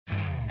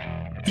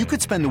You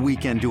could spend the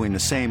weekend doing the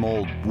same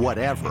old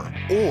whatever,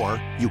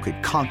 or you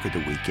could conquer the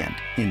weekend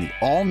in the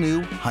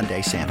all-new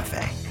Hyundai Santa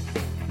Fe.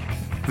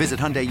 Visit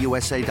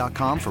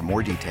HyundaiUSA.com for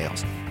more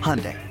details.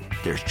 Hyundai,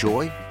 there's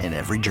joy in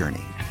every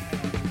journey.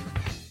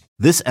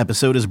 This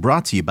episode is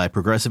brought to you by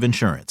Progressive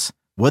Insurance.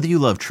 Whether you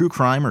love true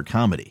crime or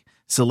comedy,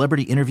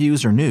 celebrity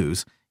interviews or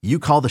news, you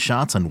call the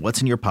shots on what's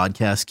in your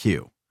podcast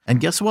queue. And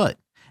guess what?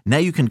 Now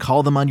you can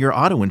call them on your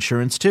auto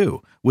insurance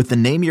too with the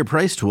Name Your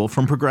Price tool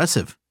from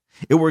Progressive.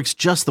 It works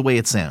just the way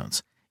it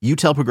sounds. You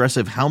tell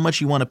Progressive how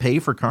much you want to pay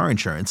for car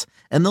insurance,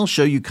 and they'll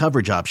show you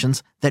coverage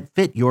options that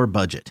fit your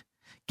budget.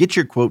 Get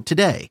your quote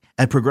today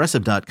at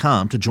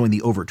Progressive.com to join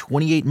the over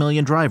 28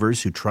 million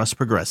drivers who trust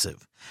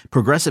Progressive.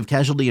 Progressive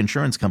Casualty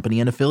Insurance Company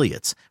and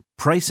Affiliates.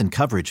 Price and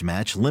coverage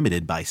match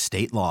limited by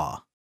state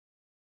law.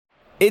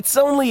 It's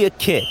only a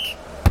kick,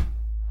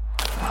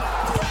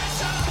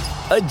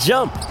 a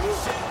jump,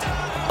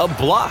 a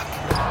block.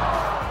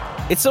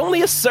 It's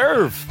only a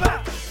serve.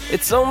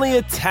 It's only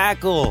a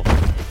tackle,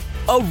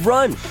 a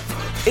run.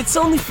 It's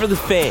only for the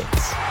fans.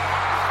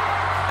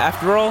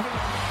 After all,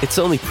 it's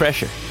only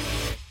pressure.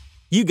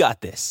 You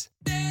got this.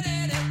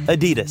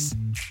 Adidas.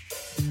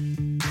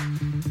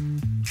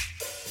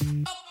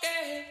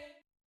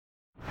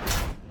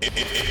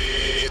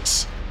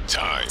 It's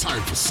time.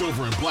 Time for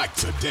Silver and Black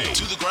today.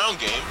 To the ground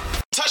game.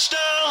 Touchdown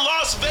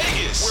Las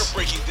Vegas. We're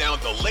breaking down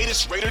the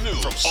latest Raider news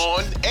from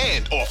on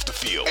and off the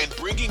field and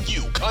bringing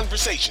you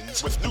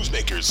conversations with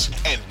newsmakers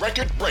and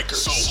record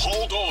breakers. So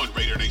hold on,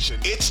 Raider Nation.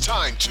 It's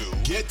time to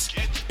get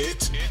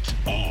it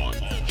on.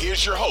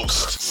 Here's your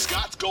hosts,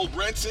 Scott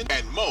Goldbranson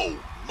and Mo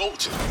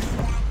Moulton.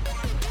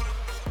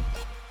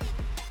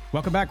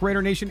 Welcome back,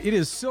 Raider Nation. It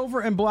is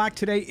Silver and Black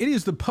today. It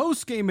is the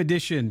post-game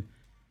edition.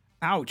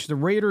 Ouch. The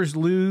Raiders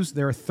lose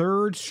their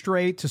third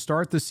straight to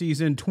start the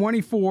season,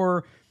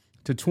 24-22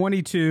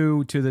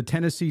 to the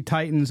Tennessee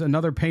Titans.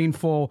 Another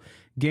painful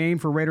game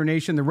for Raider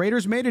Nation. The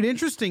Raiders made it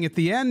interesting at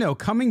the end, though,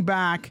 coming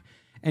back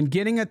and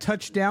getting a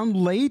touchdown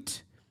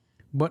late,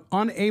 but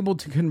unable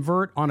to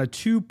convert on a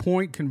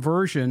 2-point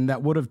conversion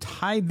that would have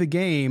tied the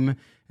game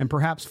and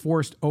perhaps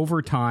forced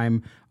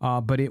overtime,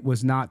 but it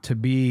was not to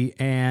be.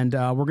 And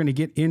we're going to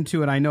get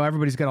into it. I know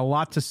everybody's got a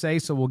lot to say,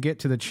 so we'll get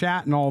to the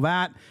chat and all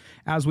that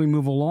as we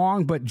move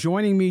along. But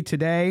joining me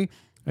today,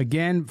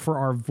 again, for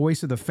our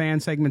Voice of the Fan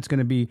segment, is going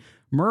to be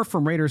Murph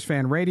from Raiders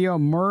Fan Radio.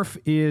 Murph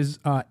is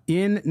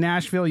in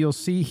Nashville. You'll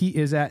see he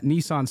is at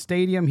Nissan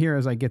Stadium here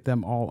as I get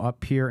them all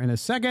up here in a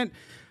second.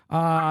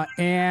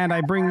 And I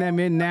bring them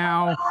in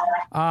now.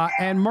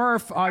 And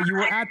Murph, you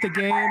were at the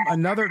game.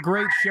 Another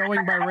great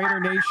showing by Raider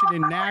Nation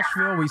in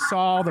Nashville. We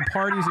saw the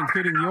parties,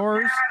 including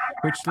yours,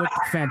 which looked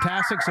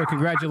fantastic. So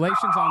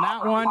congratulations on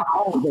that one.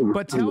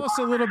 But tell us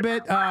a little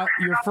bit,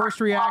 your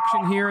first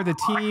reaction here. The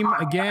team,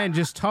 again,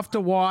 just tough to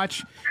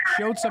watch.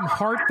 Showed some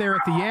heart there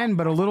at the end,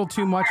 but a little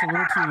too much, a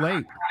little too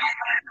late.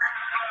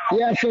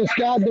 Yeah, so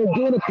Scott, they're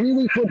doing a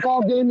 3-week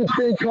football game that's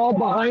being called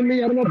behind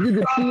me. I don't know if you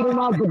can see it or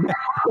not, but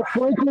the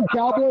Franklin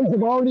Cowboys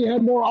have already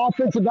had more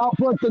offensive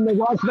output than the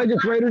Las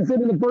Vegas Raiders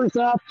did in the first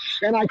half.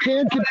 And I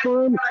can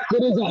confirm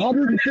that it's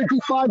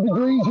 155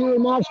 degrees here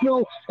in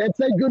Nashville. And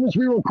thank goodness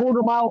we were a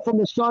quarter mile from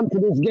the sun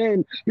for this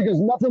game, because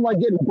nothing like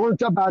getting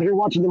burnt up out here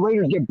watching the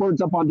Raiders get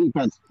burnt up on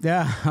defense.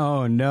 Yeah.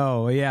 Oh,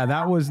 no. Yeah,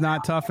 that was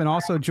not tough. And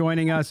also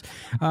joining us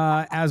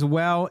as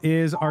well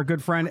is our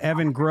good friend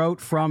Evan Grote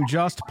from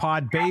Just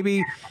Pod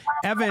Baby.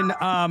 Evan,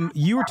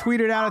 you were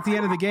tweeted out at the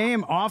end of the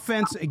game.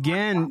 Offense,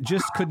 again,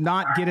 just could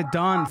not get it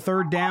done.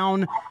 Third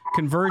down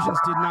conversions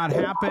did not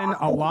happen.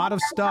 A lot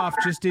of stuff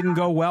just didn't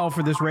go well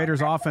for this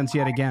Raiders offense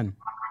yet again.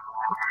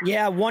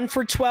 Yeah, 1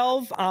 for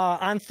 12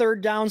 on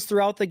third downs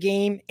throughout the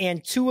game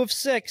and 2 of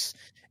 6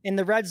 in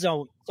the red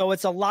zone. So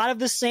it's a lot of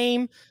the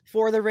same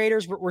for the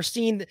Raiders. We're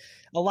seeing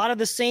a lot of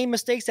the same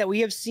mistakes that we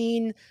have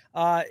seen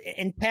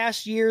in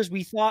past years.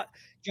 We thought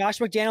Josh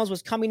McDaniels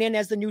was coming in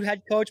as the new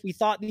head coach. We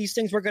thought these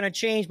things were going to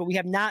change, but we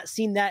have not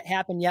seen that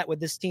happen yet with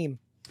this team.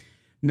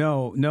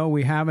 No,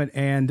 we haven't.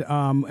 And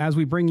as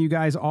we bring you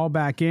guys all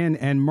back in,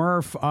 and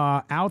Murph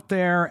out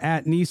there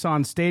at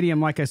Nissan Stadium,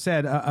 like I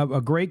said,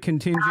 a great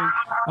contingent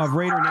of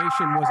Raider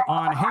Nation was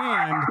on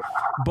hand,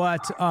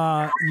 but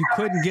you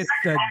couldn't get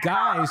the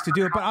guys to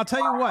do it. But I'll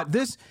tell you what,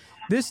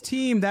 this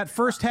team, that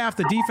first half,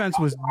 the defense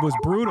was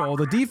brutal.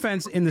 The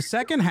defense in the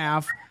second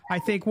half, I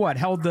think,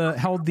 held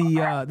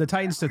the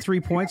Titans to 3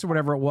 points or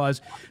whatever it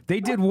was. They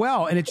did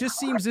well, and it just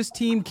seems this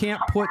team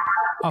can't put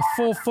a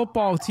full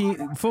football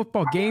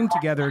game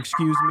together.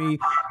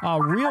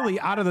 Really,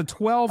 out of the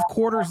 12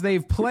 quarters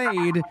they've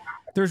played,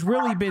 there's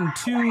really been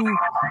 2,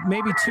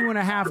 maybe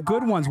 2.5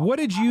 good ones. What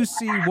did you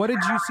see? What did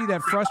you see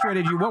that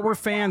frustrated you? What were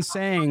fans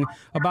saying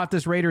about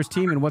this Raiders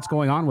team and what's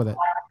going on with it?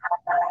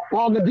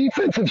 Well, on the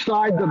defensive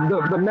side,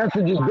 the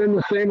message has been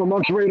the same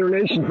amongst Raider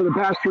Nation for the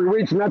past 3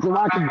 weeks, and that's a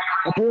lack of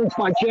appearance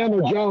by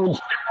Chandler Jones.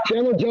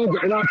 Chandler Jones,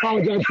 and I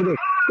apologize for the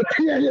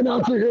PA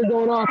announcer here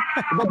going off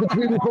about the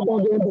 3-week football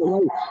game.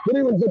 But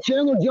anyways, the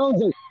Chandler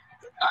Jones,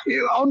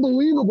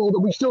 unbelievable that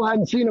we still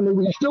hadn't seen him, and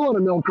we're still on a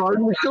milk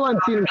carton. We still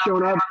hadn't seen him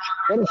showing up.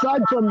 And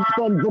aside from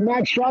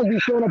Max Crosby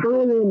showing up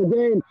earlier in the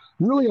game,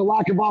 really a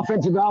lack of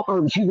defensive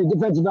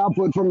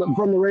output from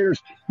the Raiders.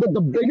 But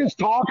the biggest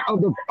talk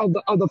of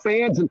the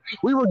fans, and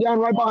we were down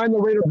right behind the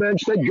Raider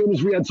bench. Thank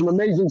goodness we had some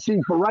amazing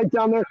seats, but right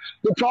down there,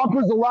 the talk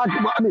was the lack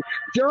of. I mean,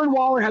 Darren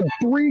Waller had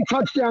 3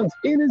 touchdowns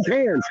in his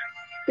hands.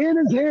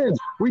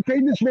 We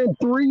paid this man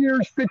 3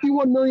 years,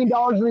 $51 million in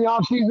the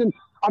offseason.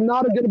 I'm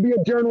not going to be a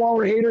Darren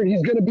Waller hater.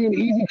 He's going to be an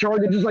easy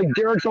target, just like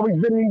Derek's always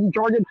been an easy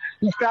target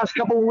these past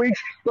couple of weeks.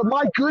 But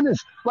my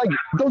goodness, like,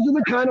 those are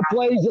the kind of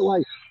plays that,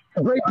 like,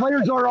 great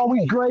players aren't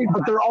always great,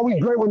 but they're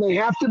always great when they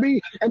have to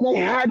be. And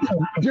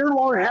Darren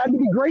Waller had to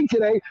be great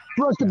today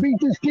for us to beat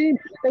this team,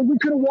 and we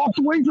could have walked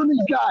away from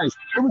these guys.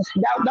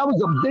 That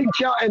was a big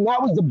challenge, and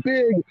that was the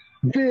big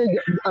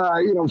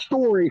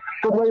story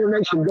for Raider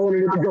Nation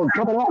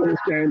coming out of this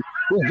game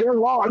was Darren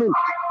Waller. I mean,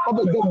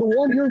 the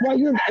one here, right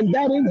here, and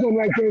that end zone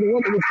right there,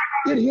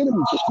 it hit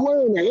him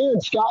square in the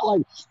hand, Scott.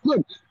 Like,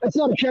 look, that's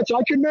not a catch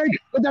I could make,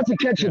 but that's a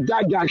catch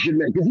that guy should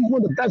make because he's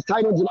one of the best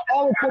tight ends in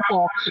all of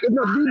football, if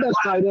not the best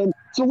tight end.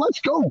 So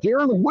let's go,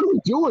 Darren. Like, what are we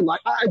doing?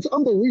 Like, it's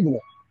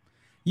unbelievable.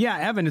 Yeah,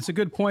 Evan, it's a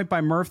good point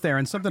by Murph there,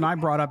 and something I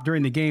brought up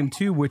during the game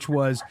too, which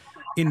was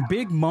in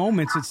big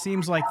moments, it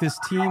seems like this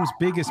team's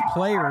biggest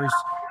players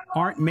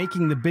aren't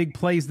making the big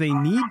plays they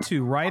need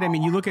to, right? I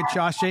mean, you look at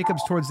Josh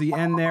Jacobs towards the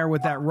end there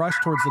with that rush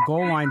towards the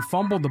goal line,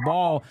 fumbled the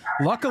ball.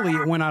 Luckily,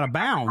 it went out of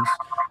bounds.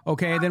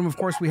 Okay, then, of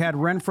course, we had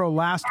Renfrow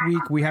last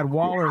week. We had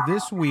Waller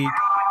this week.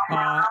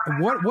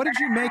 What did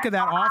you make of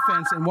that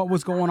offense and what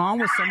was going on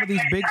with some of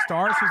these big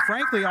stars who,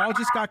 frankly, all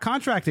just got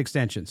contract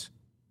extensions?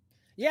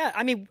 Yeah,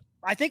 I mean,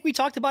 I think we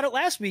talked about it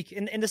last week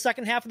in the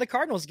second half of the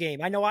Cardinals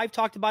game. I know I've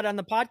talked about it on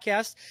the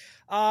podcast.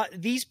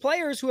 These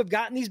players who have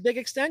gotten these big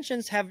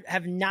extensions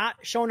have not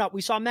shown up.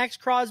 We saw Max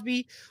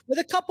Crosby with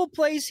a couple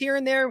plays here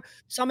and there,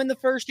 some in the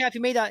first half.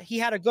 He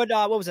had a good,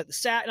 not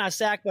a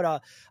sack,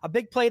 but a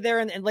big play there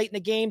and late in the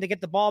game to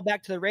get the ball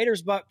back to the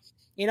Raiders. But,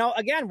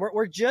 again,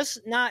 we're just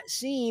not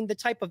seeing the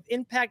type of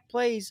impact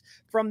plays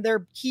from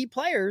their key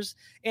players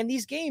in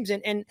these games.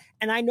 And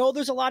I know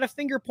there's a lot of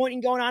finger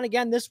pointing going on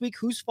again this week.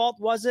 Whose fault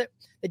was it?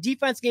 The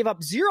defense gave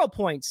up 0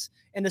 points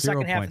in the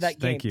second half of that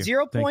game.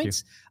 0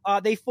 points.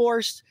 They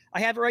forced, I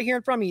have it right here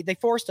in front of me. They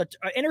forced an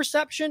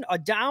interception, a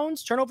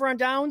turnover on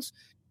downs,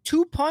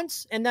 2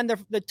 punts, and then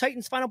the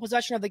Titans' final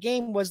possession of the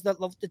game was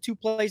the 2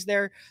 plays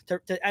there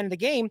to end the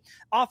game.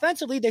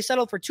 Offensively, they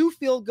settled for 2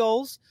 field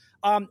goals.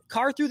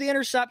 Carr threw the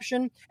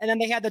interception, and then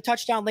they had the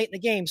touchdown late in the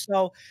game.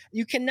 So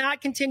you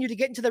cannot continue to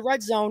get into the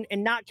red zone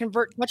and not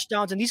convert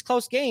touchdowns in these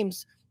close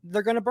games.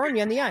 They're going to burn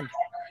you in the end.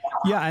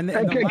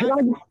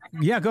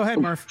 Yeah, go ahead,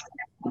 Murph.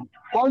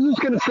 I was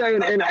just going to say,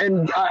 and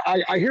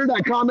I hear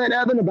that comment,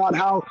 Evan, about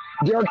how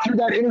Derek threw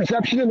that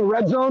interception in the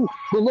red zone.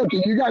 But look,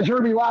 you guys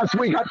heard me last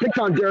week. I picked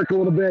on Derek a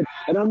little bit,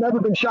 and I've never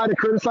been shy to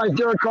criticize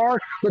Derek Carr.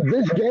 But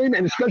this game,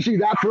 and especially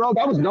that throw,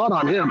 that was not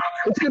on him.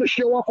 It's going to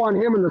show up on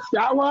him in the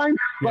stat line.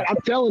 But I'm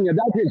telling you,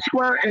 that hit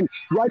square and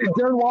right in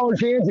Darren Waller's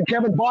hands, and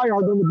Kevin Byard,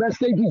 one of the best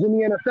safeties in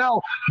the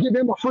NFL, give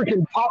him a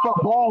freaking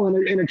pop-up ball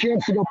and a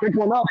chance to go pick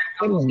one up,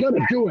 and he's going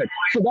to do it.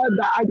 So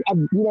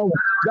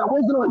that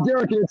wasn't on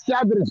Derek, and it's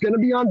sad that it's going to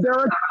be on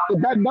Derek.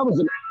 But that was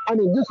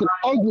just an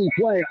ugly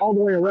play all the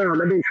way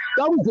around. I mean,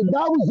 that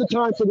was the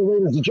time for the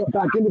Raiders to jump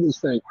back into this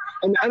thing.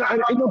 And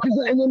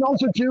then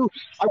also too,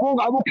 I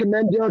will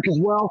commend Derek as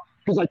well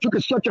because I took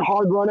such a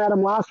hard run at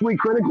him last week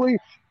critically.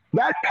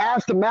 That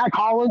pass to Mac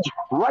Hollins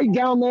right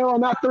down there on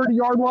that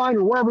 30-yard line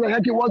or wherever the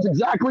heck it was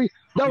exactly,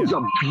 that was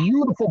a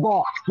beautiful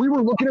ball. We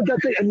were looking at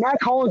that thing, and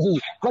Mac Hollins is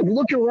like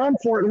looking around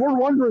for it, and we're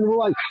wondering, we're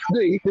like,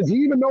 does he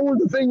even know where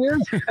the thing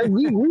is? And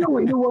we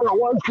really knew where it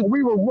was because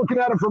we were looking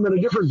at it from a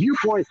different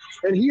viewpoint,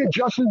 and he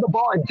adjusted the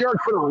ball, and Derek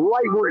put it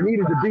right where it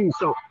needed to be.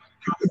 So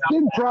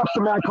big props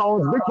to Mac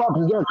Hollins. Big props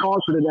to Derek Carr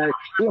for today.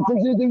 If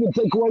there's anything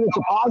to take away that's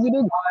a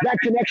positive, that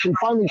connection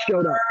finally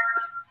showed up.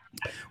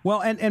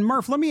 Well, and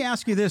Murph, let me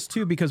ask you this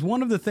too, because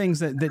one of the things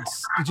that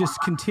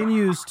just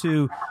continues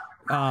to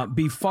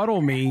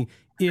befuddle me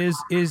is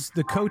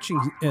the coaching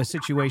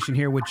situation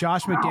here with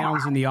Josh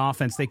McDaniels in the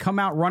offense. They come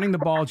out running the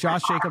ball.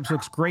 Josh Jacobs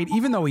looks great,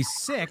 even though he's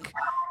sick.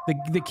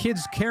 The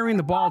kid's carrying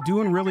the ball,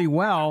 doing really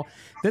well.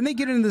 Then they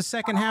get into the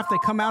second half. They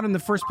come out in the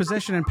first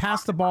possession and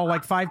pass the ball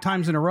like 5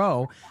 times in a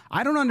row.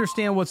 I don't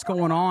understand what's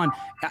going on.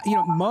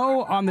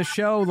 Mo on the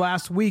show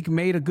last week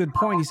made a good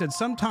point. He said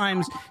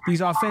sometimes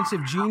these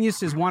offensive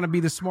geniuses want to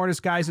be the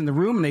smartest guys in the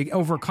room and they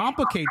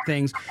overcomplicate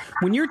things.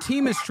 When your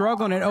team is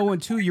struggling at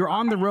 0-2, you're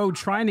on the road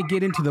trying to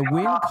get into the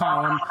win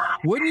column.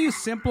 Wouldn't you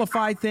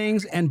simplify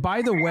things? And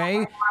by the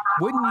way,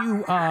 wouldn't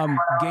you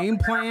game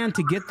plan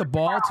to get the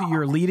ball to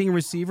your leading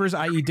receivers,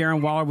 i.e.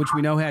 Darren Waller, which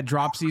we know had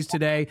dropsies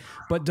today,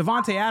 but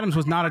Davante Adams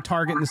was not a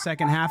target in the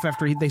second half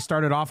after they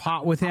started off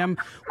hot with him.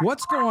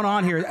 What's going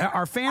on here?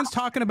 Are fans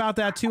talking about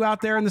that too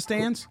out there in the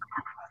stands?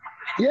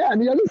 Yeah,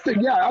 and the other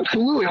thing, yeah,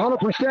 absolutely,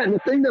 100%. And the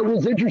thing that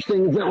was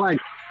interesting is that,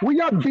 we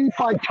got beat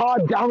by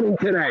Todd Downing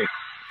today.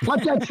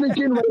 Let that sink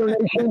in, Raider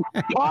Nation.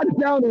 Todd's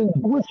down and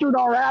blistered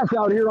our ass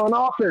out here on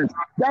offense.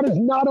 That is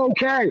not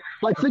okay.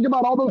 Like, think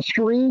about all those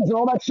screens and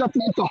all that stuff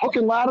that the hook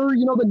and ladder.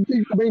 You know,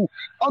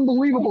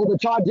 unbelievable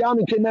that Todd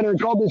Downing came in and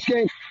called this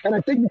game. And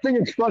I think the thing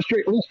that's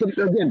frustrating, at least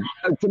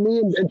to me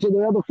and to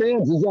the other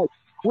fans, is that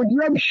when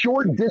you have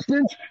short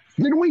distance,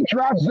 didn't we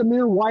draft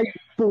Zamir White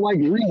for,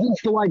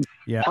 reasons to,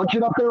 punch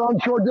it up there on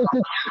short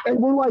distance? And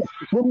we're like,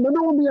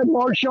 remember when we had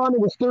Marshawn, it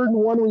was 3rd and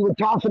 1, and we would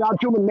toss it out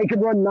to him and make him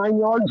run 9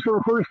 yards for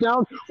a first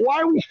down?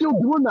 Why are we still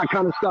doing that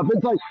kind of stuff?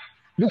 It's like,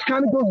 this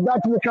kind of goes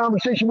back to the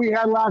conversation we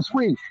had last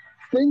week.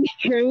 Things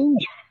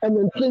change, and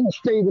then things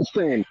stay the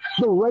same.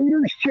 The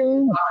Raiders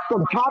change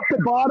from top to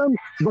bottom,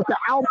 but the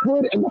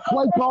output and the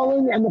play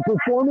calling and the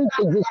performance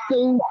is the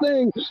same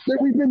thing that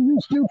we've been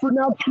used to for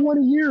now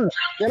 20 years.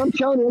 And I'm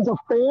telling you, as a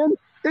fan,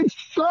 it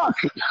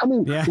sucks. I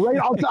mean,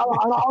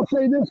 I'll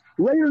say this.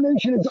 Raider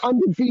Nation is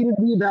undefeated.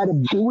 We've had a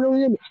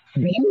brilliant,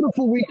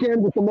 beautiful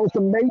weekend with the most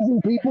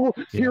amazing people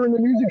here in the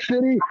Music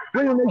City.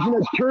 Raider Nation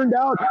has turned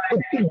out.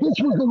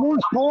 This was the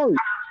worst part.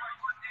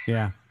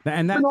 Yeah.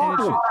 And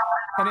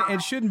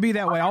it shouldn't be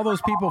that way. All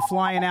those people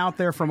flying out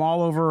there from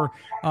all over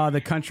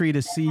the country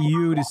to see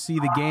you, to see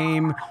the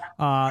game,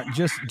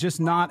 just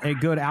not a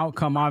good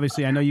outcome.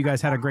 Obviously, I know you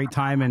guys had a great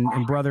time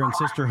in brother and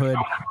sisterhood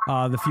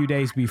the few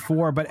days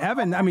before. But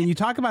Evan, I mean, you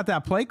talk about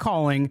that play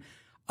calling.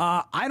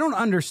 I don't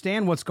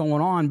understand what's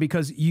going on,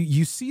 because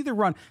you see the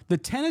run. The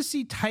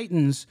Tennessee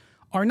Titans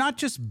are not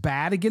just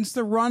bad against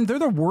the run; they're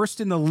the worst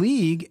in the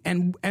league.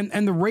 And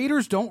the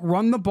Raiders don't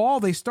run the ball.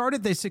 They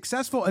started, they're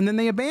successful, and then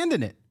they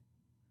abandon it.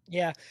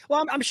 Yeah.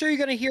 Well, I'm sure you're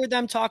going to hear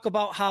them talk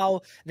about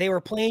how they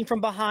were playing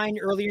from behind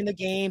earlier in the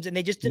games, and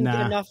they just didn't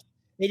get enough.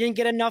 They didn't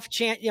get enough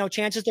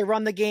chances to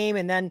run the game,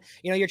 and then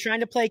you're trying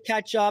to play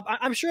catch up.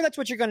 I'm sure that's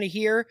what you're going to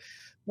hear.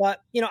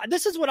 But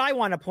this is what I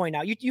want to point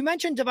out. You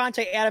mentioned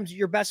Davante Adams,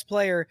 your best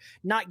player,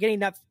 not getting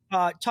enough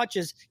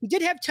touches. He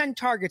did have 10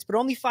 targets, but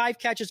only 5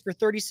 catches for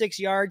 36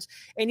 yards.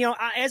 And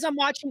as I'm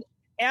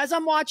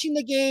watching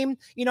the game,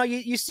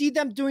 you see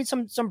them doing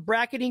some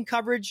bracketing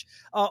coverage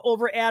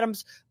over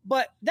Adams,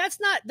 but that's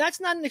not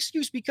an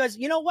excuse, because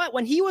you know what?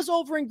 When he was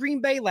over in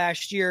Green Bay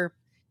last year,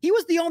 he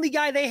was the only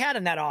guy they had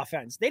in that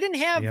offense. They didn't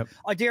have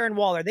a Darren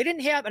Waller. They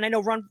didn't have, and I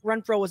know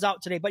Renfro was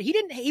out today, but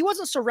he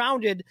wasn't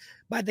surrounded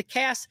by the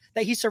cast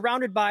that he's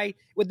surrounded by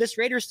with this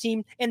Raiders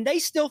team, and they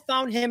still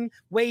found him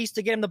ways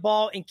to get him the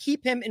ball and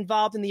keep him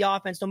involved in the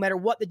offense no matter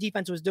what the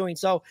defense was doing.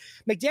 So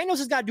McDaniels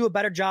has got to do a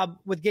better job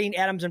with getting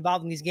Adams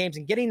involved in these games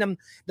and getting them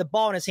the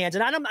ball in his hands.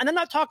 And I'm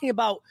not talking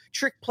about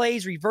trick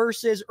plays,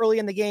 reverses early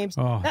in the games.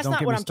 That's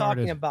not what I'm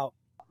talking about.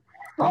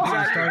 Don't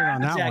get started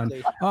on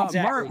that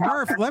one.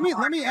 Murph, let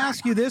me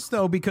ask you this,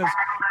 though, because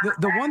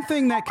the one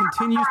thing that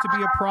continues to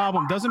be a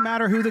problem, doesn't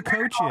matter who the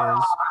coach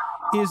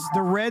is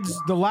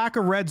the lack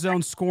of red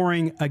zone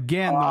scoring.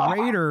 Again, the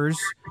Raiders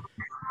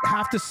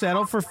have to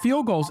settle for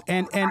field goals.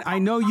 And I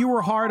know you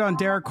were hard on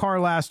Derek Carr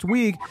last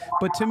week,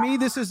 but to me,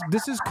 this is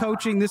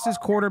coaching, this is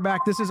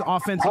quarterback, this is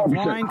offensive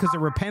line, because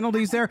there were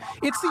penalties there.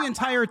 It's the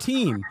entire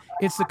team.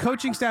 It's the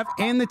coaching staff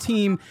and the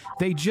team.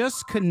 They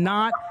just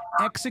cannot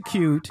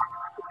execute.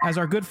 As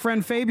our good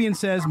friend Fabian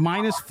says,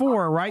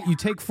 -4, right? You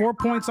take 4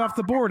 points off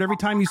the board every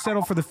time you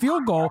settle for the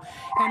field goal.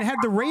 And had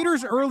the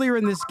Raiders earlier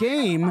in this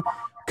game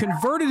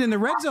converted in the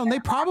red zone, they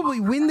probably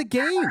win the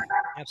game.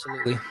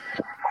 Absolutely.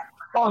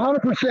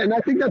 100%. And I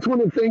think that's one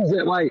of the things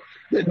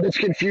that's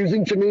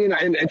confusing to me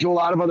and to a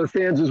lot of other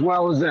fans as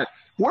well, is that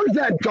where's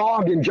that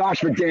dog in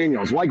Josh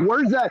McDaniels?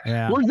 Where's that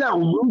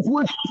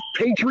ruthless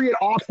Patriot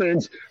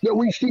offense that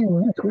we've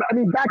seen? I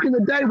mean, back in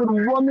the day, when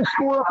we run the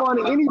score up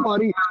on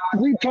anybody,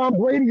 leave Tom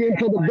Brady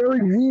until the very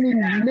leading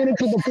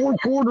minutes of the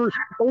fourth quarter,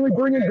 only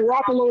bringing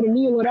Garoppolo to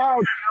kneel it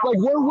out.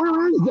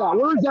 Where is that?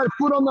 Where is that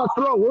foot on the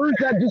throat? Where is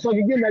that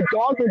again, that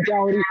dog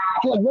mentality?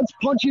 Let's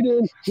punch it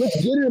in. Let's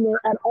get it in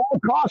there at all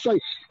costs.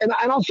 And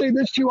I'll say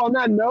this, too, on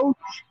that note.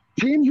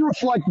 Teams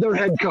reflect their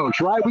head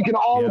coach, right? We can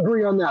all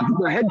agree on that.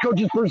 The head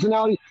coach's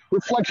personality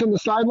reflects on the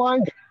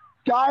sidelines.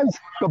 Guys,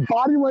 the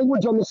body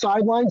language on the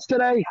sidelines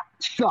today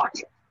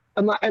sucked.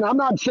 And I'm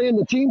not saying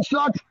the team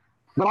sucked,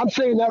 but I'm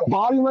saying that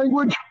body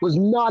language was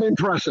not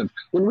impressive.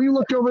 When we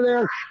looked over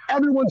there,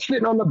 everyone's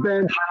sitting on the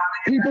bench.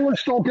 People are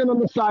sulking on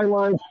the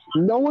sidelines.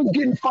 No one's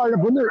getting fired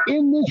up. When they're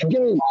in this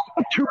game,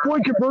 a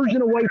 2-point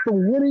conversion away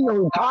from winning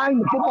or tying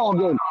the football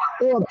game,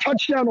 or a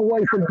touchdown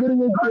away from getting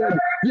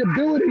the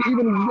ability to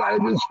even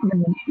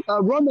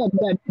run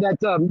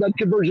that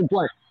conversion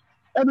play.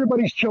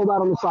 Everybody's chilled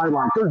out on the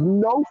sidelines. There's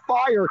no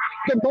fire.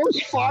 The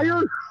most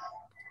fire,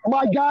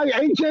 my guy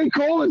A.J.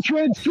 Cole and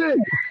Trent Sig.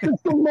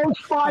 It's the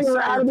most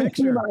fire out of the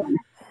team.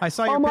 I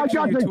saw your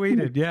picture you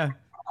tweeted, yeah.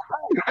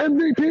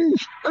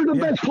 MVPs are the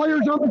best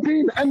players on the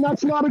team, and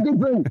that's not a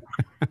good thing.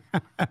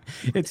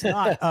 It's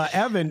not.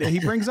 Evan, he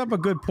brings up a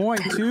good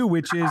point too,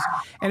 which is,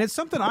 and it's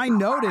something I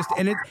noticed,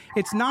 and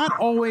it's not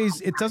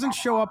always, it doesn't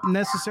show up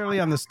necessarily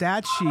on the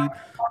stat sheet,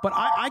 but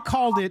I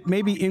called it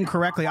maybe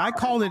incorrectly. I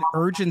called it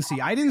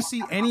urgency. I didn't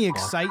see any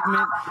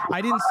excitement.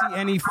 I didn't see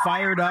any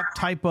fired up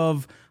type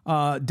of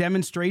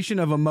demonstration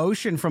of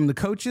emotion from the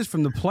coaches,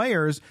 from the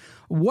players.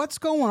 What's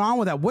going on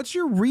with that? What's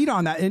your read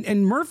on that?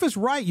 And Murph is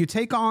right. You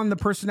take on the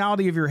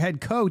personality of your head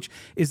coach.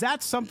 Is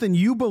that something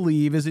you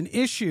believe is an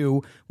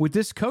issue with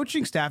this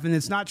coaching staff and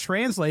it's not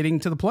translating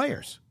to the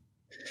players?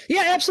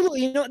 Yeah,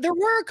 absolutely. You know, there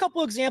were a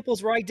couple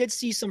examples where I did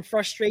see some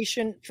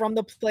frustration from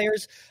the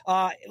players.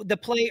 The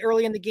play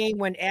early in the game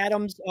when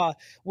Adams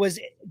was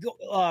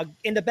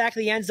in the back of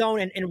the end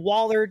zone and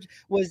Waller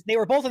they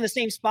were both in the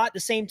same spot at the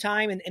same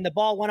time, and the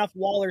ball went off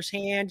Waller's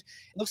hand.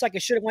 It looks like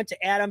it should have went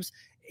to Adams.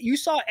 You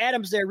saw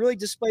Adams there really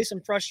display some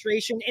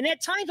frustration. And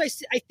at times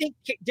I think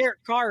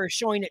Derek Carr is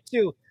showing it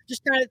too.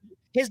 Just kind of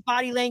his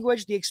body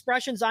language, the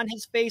expressions on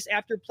his face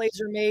after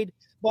plays are made.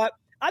 But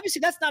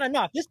obviously that's not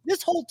enough.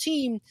 This whole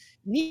team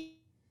needs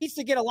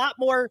to get a lot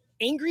more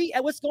angry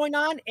at what's going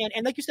on.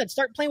 And like you said,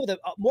 start playing with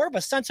more of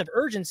a sense of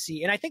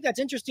urgency. And I think that's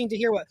interesting to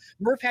hear what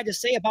Murph had to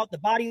say about the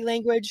body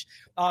language,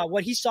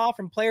 what he saw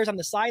from players on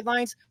the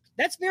sidelines.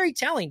 That's very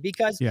telling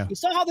because you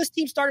saw how this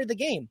team started the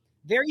game.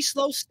 Very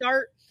slow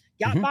start.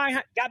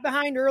 Got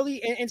behind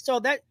early, and so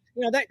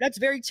that's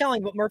very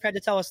telling what Murph had to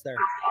tell us there.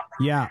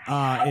 Yeah,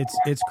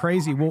 it's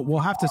crazy. We'll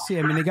have to see.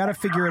 I mean, they got to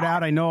figure it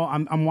out. I know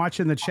I'm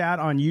watching the chat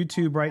on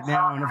YouTube right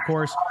now, and of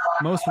course,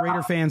 most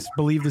Raider fans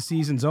believe the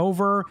season's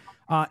over.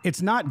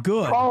 It's not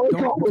good. Don't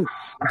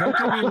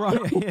get me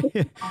wrong.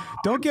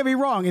 Don't get me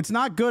wrong. It's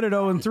not good at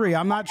 0-3.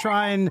 I'm not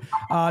trying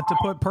to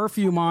put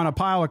perfume on a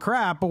pile of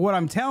crap, but what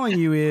I'm telling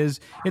you is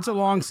it's a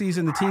long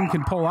season. The team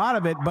can pull out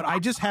of it, but I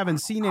just haven't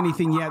seen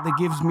anything yet that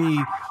gives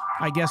me,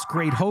 I guess,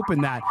 great hope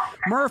in that.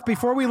 Murph,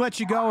 before we let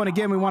you go, and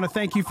again, we want to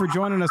thank you for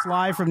joining us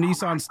live from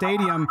Nissan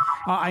Stadium.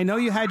 I know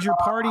you had your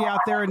party out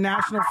there in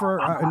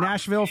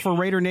Nashville for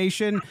Raider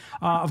Nation.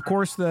 Of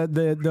course,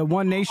 the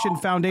One Nation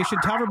Foundation.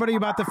 Tell everybody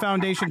about the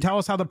foundation. Tell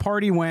us how the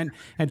party went,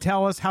 and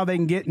tell us how they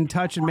can get in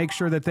touch and make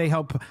sure that they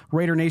help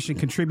Raider Nation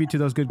contribute to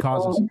those good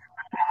causes.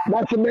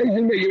 That's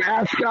amazing that you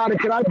asked, Scott.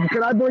 Can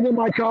I bring in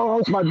my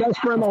co-host, my best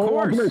friend, the whole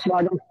world?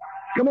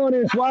 Come on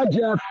in, Swag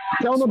Jeff.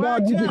 Tell them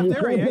about you.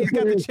 He's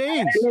got the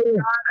chains.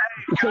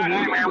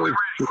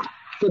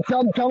 So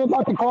tell them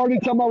about the party.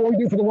 Tell them about what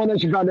we do for the One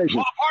Nation Foundation.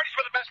 Well, the parties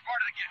were the best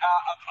part of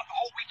the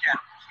whole weekend,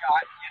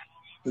 Scott.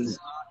 It was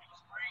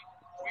great.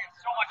 We had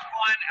so much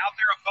fun out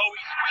there at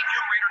Bowie's. We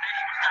knew Raider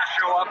Nation was going to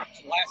show up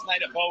last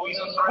night at Bowie's.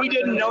 We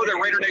didn't know that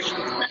Raider Nation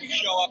was going to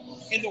show up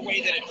in the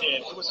way that it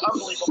did. It was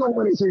unbelievable. So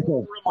many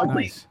people.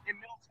 Nice. In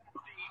Middle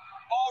Tennessee,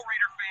 all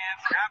Raider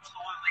fans,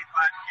 absolutely.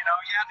 But,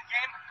 the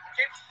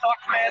game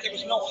sucked, man. There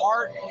was no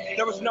heart.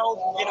 There was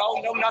no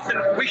nothing.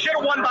 We should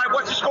have won by,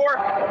 what's the score?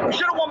 We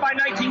should have won by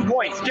 19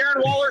 points.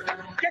 Darren Waller,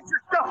 get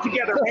your stuff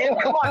together, man.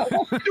 Come on.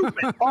 That's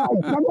stupid. Come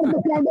on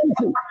the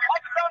foundation.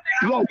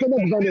 Yeah, come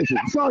on the foundation.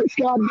 Sorry,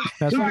 Scott.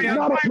 That's He's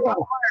not a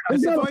pro.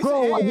 He's not a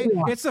pro.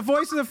 It's the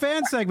Voice of the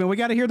Fan segment. We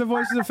got to hear the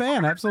voice of the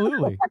fan.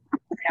 Absolutely.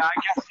 Yeah, I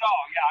guess so.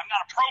 Yeah, I'm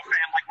not a pro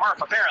fan like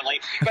Murph,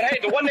 apparently. But hey,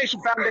 the One Nation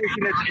Foundation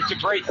it's a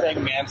great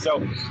thing, man. So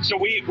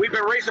we've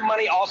been raising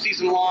money all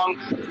season long.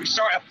 We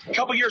started a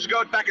couple years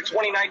ago, back in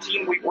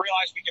 2019. We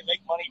realized we could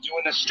make money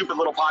doing this stupid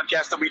little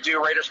podcast that we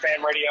do, Raiders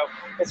Fan Radio.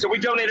 And so we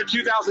donated $2,000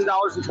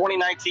 in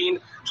 2019.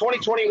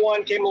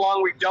 2021 came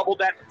along. We doubled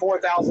that to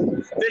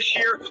 $4,000. This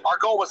year, our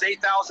goal was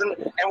 $8,000,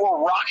 and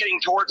we're rocketing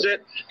towards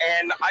it.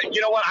 And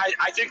you know what?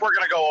 I think we're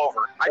going to go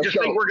over. I just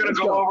think we're going to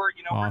go over.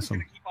 Awesome. We're just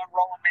going to keep on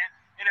rolling, man.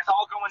 And it's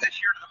all going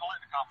this year to the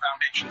Biletnikoff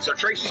Foundation. So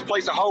Tracy's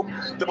Place of Hope,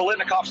 the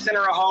Biletnikoff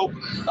Center of Hope,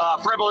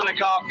 Fred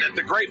Biletnikoff,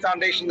 the great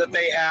foundation that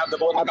they have, the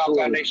Biletnikoff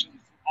Foundation,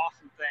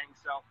 awesome thing.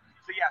 So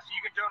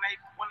you can donate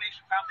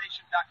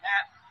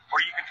onenationfoundation.net, or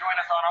you can join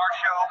us on our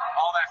show,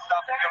 all that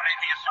stuff, and donate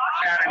via Super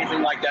Chat,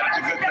 anything like that. It's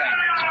a good thing.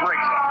 It's great.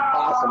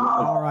 Awesome.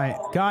 All right,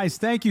 guys,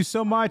 thank you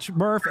so much,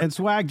 Murph and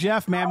Swag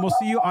Jeff, man. We'll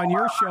see you on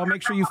your show.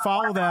 Make sure you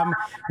follow them,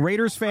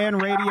 Raiders Fan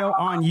Radio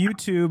on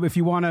YouTube, if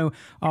you want to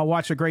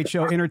watch a great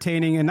show,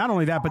 entertaining. And not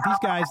only that, but these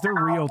guys, they're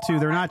real, too.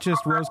 They're not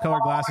just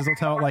rose-colored glasses. They'll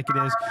tell it like it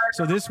is.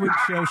 So this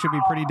week's show should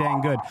be pretty dang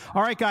good.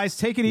 All right, guys,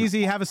 take it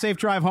easy. Have a safe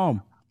drive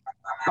home.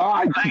 All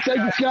right, thank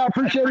you, Scott.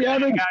 Appreciate you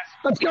having.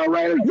 Let's go,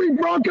 Raiders, beat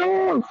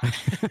Broncos.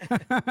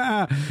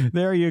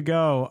 There you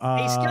go.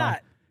 Hey,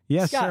 Scott.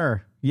 Yes, Scott,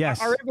 sir.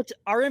 Yes.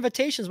 Our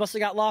invitations must have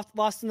got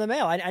lost in the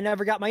mail. I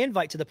never got my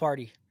invite to the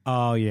party.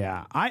 Oh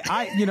yeah,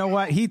 I you know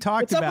what, he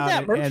talked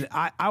about it, and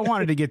I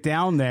wanted to get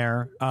down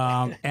there,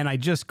 and I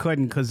just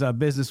couldn't because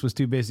business was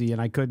too busy,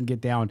 and I couldn't get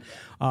down.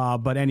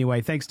 But anyway,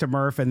 thanks to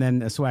Murph and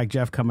then Swag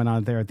Jeff coming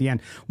on there at the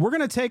end. We're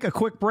gonna take a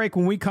quick break.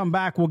 When we come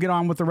back, we'll get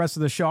on with the rest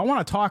of the show. I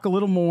want to talk a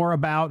little more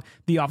about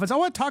the offense. I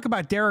want to talk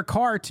about Derek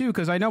Carr too,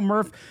 because I know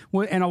Murph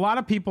and a lot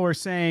of people are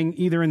saying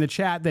either in the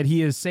chat that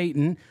he is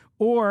Satan,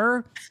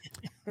 or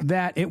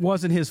that it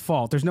wasn't his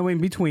fault. There's no in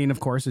between, of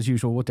course, as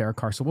usual with Derek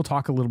Carr. So we'll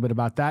talk a little bit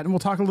about that. And we'll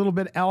talk a little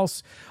bit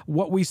else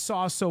what we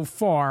saw so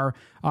far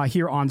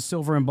here on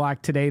Silver and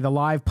Black Today, the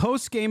live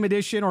post-game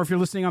edition. Or if you're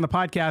listening on the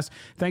podcast,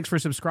 thanks for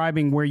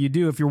subscribing where you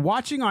do. If you're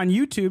watching on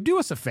YouTube, do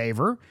us a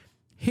favor.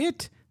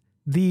 Hit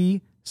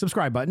the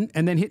subscribe button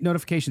and then hit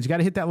notifications. You got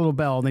to hit that little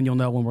bell, and then you'll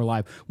know when we're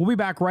live. We'll be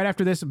back right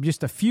after this in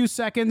just a few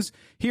seconds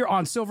here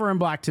on Silver and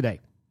Black Today.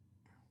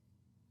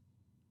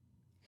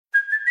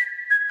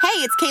 Hey,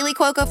 it's Kaylee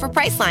Cuoco for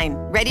Priceline.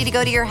 Ready to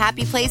go to your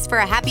happy place for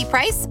a happy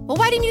price? Well,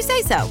 why didn't you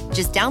say so?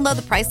 Just download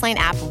the Priceline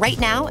app right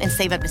now and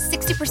save up to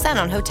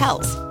 60% on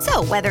hotels.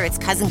 So whether it's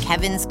Cousin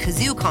Kevin's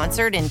Kazoo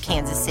Concert in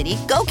Kansas City,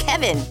 go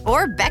Kevin,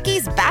 or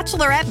Becky's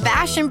Bachelorette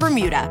Bash in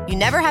Bermuda, you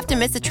never have to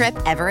miss a trip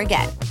ever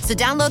again. So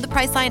download the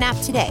Priceline app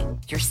today.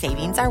 Your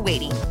savings are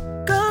waiting.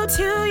 Go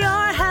to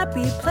your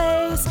happy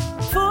place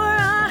for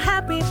a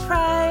happy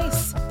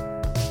price.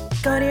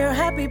 Go to your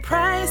happy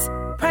price,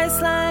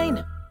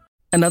 Priceline.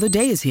 Another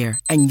day is here,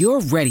 and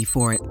you're ready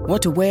for it.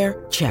 What to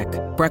wear? Check.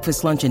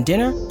 Breakfast, lunch, and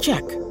dinner?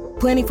 Check.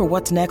 Planning for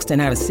what's next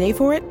and how to save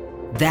for it?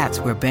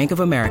 That's where Bank of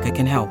America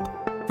can help.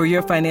 For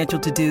your financial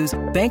to-dos,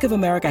 Bank of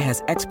America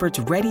has experts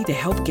ready to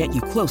help get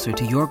you closer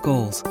to your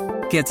goals.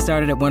 Get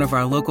started at one of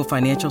our local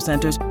financial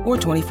centers or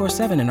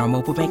 24/7 in our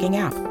mobile banking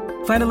app.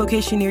 Find a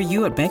location near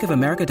you at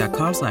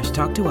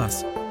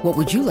bankofamerica.com/talktous. What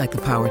would you like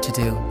the power to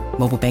do?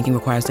 Mobile banking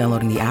requires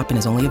downloading the app and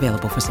is only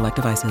available for select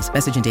devices.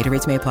 Message and data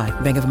rates may apply.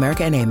 Bank of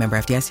America NA, member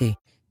FDIC.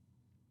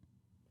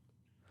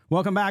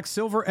 Welcome back,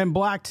 Silver and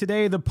Black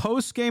Today, the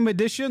post-game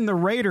edition. The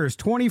Raiders,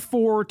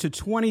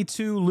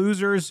 24-22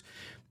 losers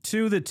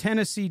to the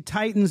Tennessee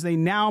Titans. They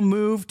now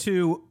move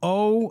to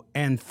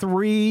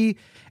 0-3,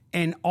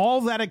 and all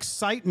that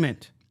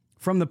excitement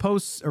from the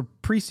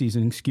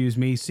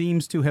preseason,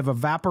 seems to have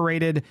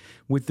evaporated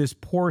with this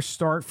poor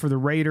start for the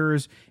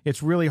Raiders.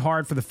 It's really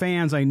hard for the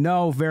fans, I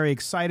know, very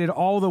excited.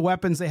 All the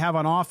weapons they have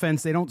on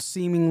offense, they don't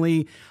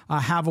seemingly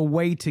have a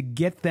way to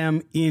get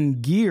them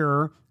in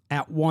gear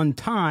at one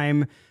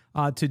time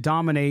to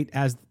dominate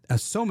as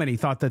so many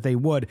thought that they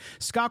would.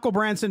 Scott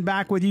Gulbranson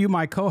back with you.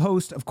 My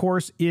co-host, of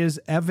course, is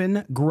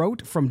Evan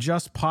Grote from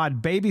Just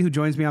Pod Baby, who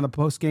joins me on the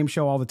post-game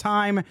show all the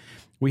time.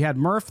 We had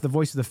Murph, the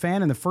voice of the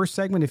fan, in the first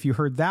segment, if you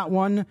heard that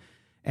one.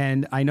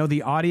 And I know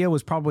the audio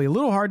was probably a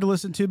little hard to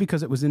listen to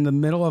because it was in the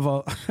middle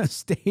of a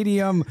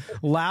stadium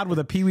loud with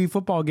a Pee Wee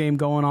football game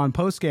going on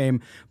post-game.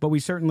 But we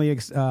certainly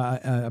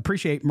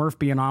appreciate Murph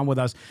being on with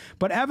us.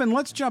 But Evan,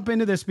 let's jump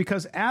into this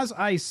because, as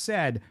I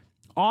said,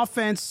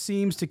 offense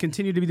seems to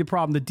continue to be the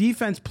problem. The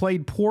defense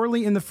played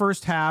poorly in the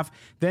first half.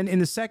 Then in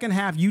the second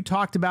half, you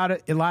talked about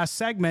it in last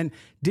segment,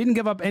 didn't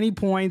give up any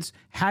points,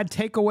 had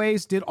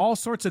takeaways, did all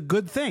sorts of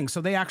good things. So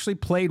they actually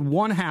played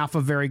one half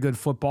of very good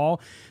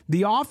football.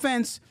 The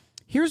offense,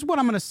 here's what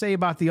I'm going to say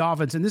about the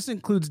offense, and this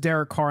includes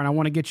Derek Carr, and I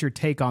want to get your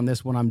take on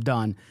this when I'm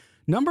done.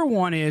 Number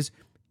one is,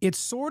 it's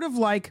sort of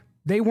like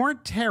they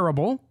weren't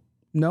terrible.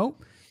 No,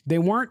 they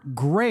weren't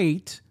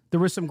great. There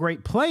were some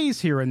great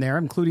plays here and there,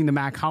 including the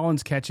Mac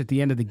Hollins catch at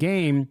the end of the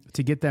game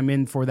to get them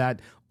in for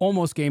that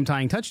almost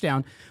game-tying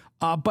touchdown.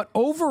 But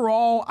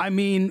overall, I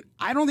mean,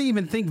 I don't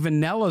even think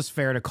vanilla's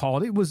fair to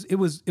call it. It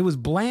was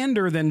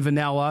blander than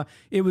vanilla.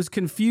 It was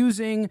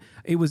confusing.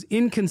 It was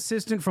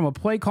inconsistent from a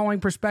play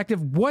calling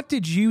perspective. What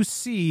did you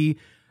see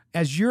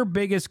as your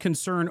biggest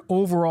concern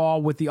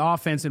overall with the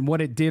offense and what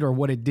it did or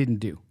what it didn't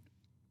do?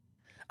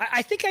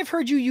 I think I've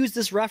heard you use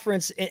this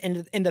reference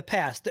in the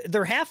past.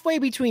 They're halfway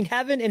between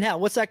heaven and hell.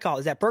 What's that called?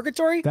 Is that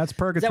purgatory? That's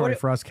purgatory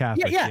for us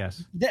Catholics,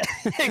 yes.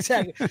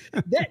 Exactly.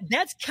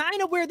 That's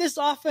kind of where this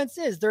offense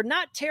is. They're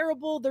not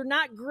terrible. They're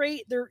not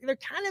great. They're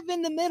kind of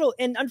in the middle.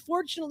 And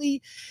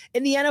unfortunately,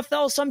 in the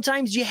NFL,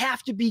 sometimes you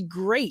have to be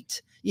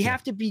great. You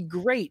have to be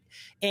great.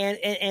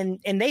 And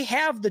they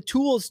have the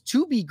tools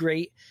to be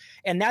great.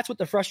 And that's what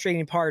the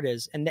frustrating part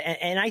is. And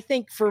I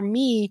think for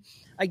me,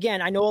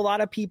 again, I know a lot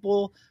of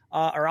people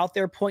are out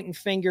there pointing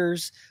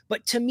fingers,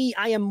 but to me,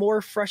 I am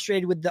more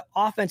frustrated with the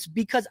offense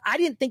because I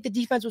didn't think the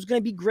defense was going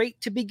to be great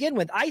to begin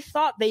with. I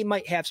thought they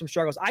might have some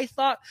struggles. I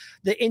thought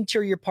the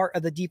interior part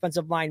of the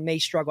defensive line may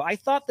struggle. I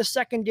thought the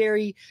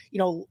secondary,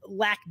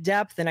 lacked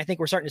depth, and I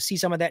think we're starting to see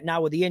some of that now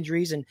with the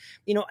injuries. And,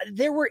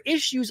 there were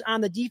issues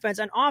on the defense.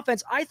 On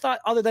offense, I thought,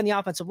 other than the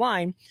offensive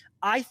line,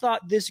 I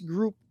thought this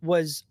group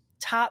was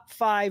top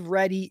 5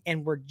 ready,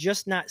 and we're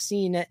just not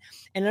seeing it.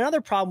 And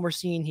another problem we're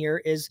seeing here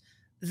is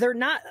they're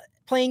not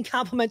playing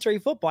complementary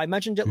football. I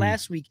mentioned it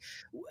last week.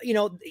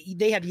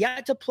 They have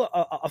yet to play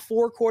a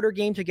 4-quarter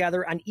game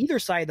together on either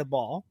side of the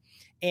ball,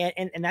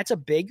 and that's a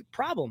big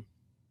problem.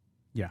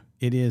 Yeah,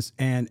 it is.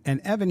 And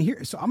Evan,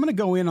 here, so I'm going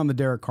to go in on the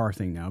Derek Carr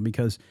thing now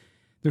because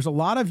there's a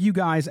lot of you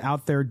guys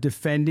out there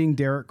defending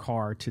Derek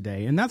Carr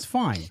today, and that's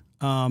fine.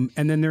 And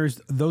then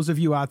there's those of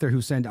you out there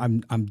who said,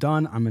 I'm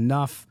done, I'm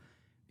enough.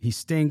 He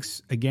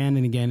stinks again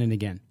and again and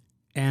again.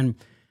 And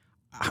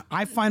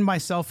I find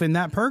myself in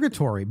that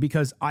purgatory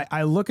because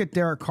I look at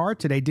Derek Carr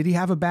today. Did he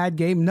have a bad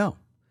game? No.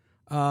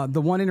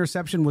 The one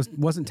interception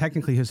wasn't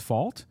technically his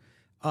fault.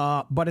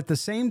 But at the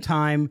same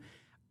time,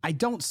 I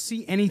don't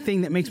see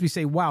anything that makes me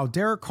say, wow,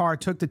 Derek Carr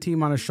took the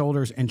team on his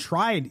shoulders and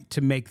tried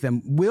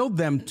to willed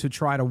them to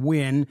try to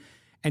win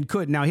and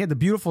could. Now, he had the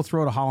beautiful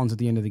throw to Hollins at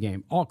the end of the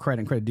game. All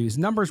credit and credit due. His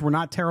numbers were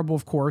not terrible,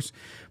 of course,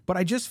 but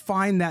I just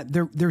find that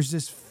there's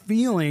this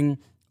feeling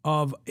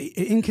of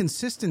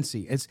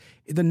inconsistency.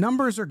 The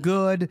numbers are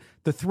good.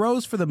 The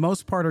throws for the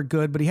most part are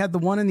good, but he had the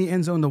one in the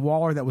end zone to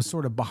Waller that was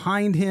sort of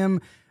behind him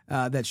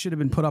that should have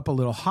been put up a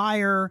little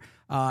higher.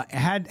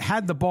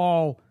 Had the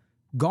ball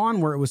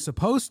gone where it was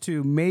supposed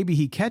to, maybe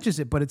he catches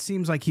it, but it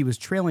seems like he was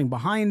trailing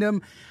behind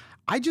him.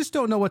 I just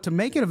don't know what to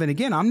make it of it.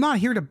 Again, I'm not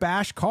here to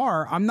bash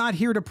Carr. I'm not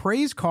here to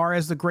praise Carr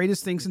as the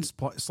greatest thing since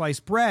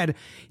sliced bread.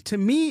 To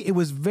me, it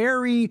was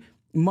very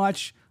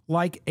much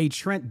like a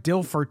Trent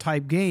Dilfer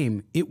type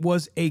game. It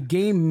was a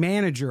game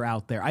manager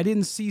out there. I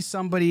didn't see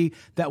somebody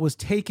that was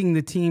taking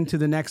the team to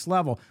the next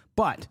level.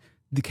 But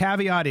the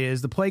caveat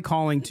is the play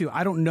calling too.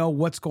 I don't know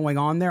what's going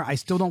on there. I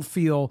still don't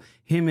feel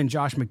him and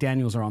Josh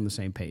McDaniels are on the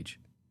same page.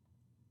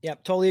 Yeah,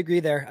 totally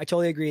agree there. I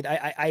totally agree.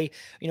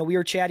 We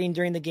were chatting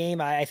during the game.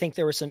 I think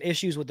there were some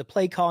issues with the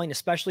play calling,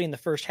 especially in the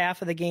first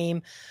half of the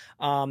game.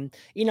 And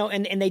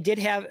they did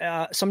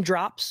have some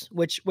drops,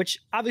 which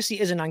obviously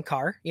isn't on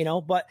Carr,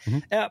 but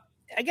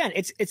again,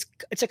 it's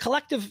a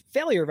collective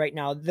failure right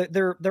now.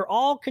 They're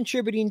all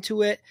contributing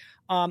to it.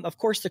 Of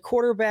course, the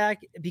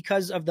quarterback,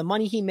 because of the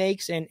money he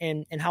makes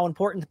and how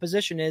important the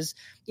position is,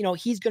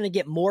 he's going to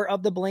get more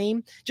of the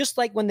blame. Just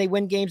like when they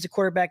win games, the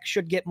quarterback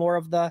should get more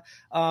of the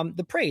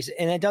praise,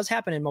 and it does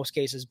happen in most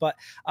cases. But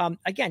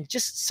again,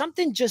 just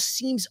something just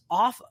seems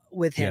off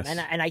with him, yes.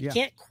 and I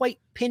can't quite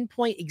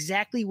pinpoint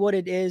exactly what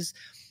it is.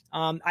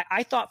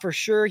 I thought for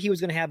sure he was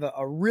going to have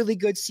a really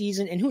good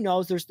season, and who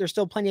knows, there's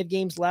still plenty of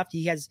games left.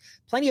 He has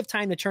plenty of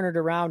time to turn it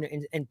around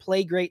and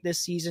play great this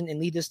season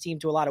and lead this team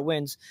to a lot of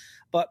wins.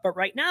 But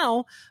right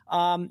now,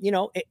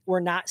 we're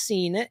not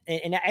seeing it.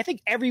 And I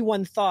think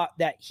everyone thought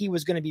that he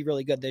was going to be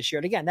really good this year.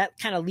 And again, that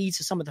kind of leads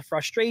to some of the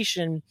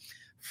frustration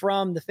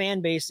from the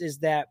fan base is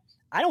that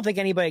I don't think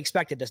anybody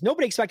expected this.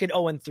 Nobody expected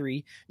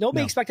 0-3.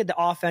 Nobody expected the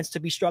offense to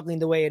be struggling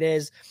the way it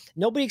is.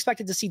 Nobody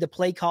expected to see the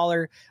play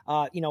caller,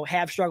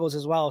 have struggles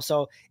as well.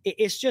 So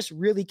it's just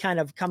really kind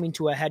of coming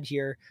to a head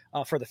here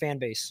for the fan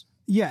base.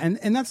 Yeah,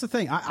 and that's the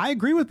thing. I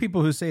agree with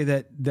people who say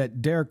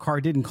that Derek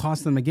Carr didn't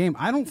cost them a game.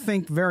 I don't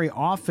think very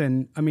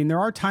often. I mean, there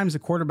are times a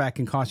quarterback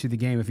can cost you the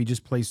game if he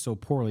just plays so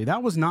poorly.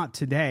 That was not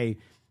today,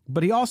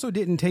 but he also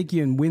didn't take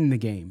you and win the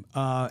game.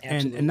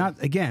 And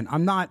not again.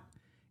 I'm not.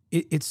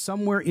 It's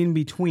somewhere in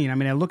between. I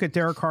mean, I look at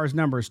Derek Carr's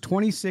numbers: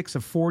 26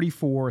 of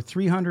 44,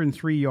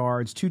 303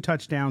 yards, 2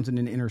 touchdowns, and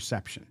an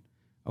interception.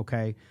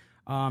 Okay,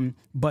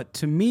 but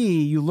to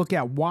me, you look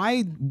at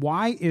why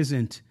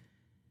isn't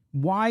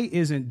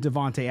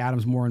Davante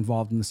Adams more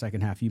involved in the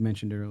second half? You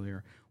mentioned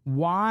earlier.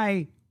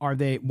 Why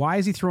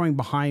is he throwing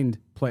behind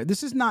play?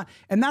 This is not,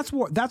 and that's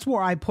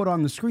where I put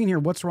on the screen here.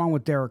 What's wrong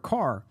with Derek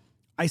Carr?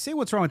 I say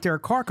what's wrong with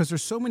Derek Carr because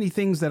there's so many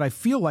things that I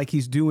feel like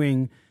he's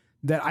doing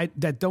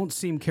that don't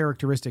seem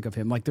characteristic of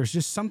him. Like there's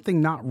just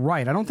something not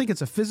right. I don't think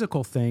it's a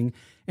physical thing.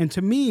 And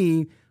to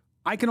me,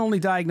 I can only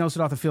diagnose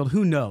it off the field.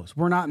 Who knows?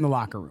 We're not in the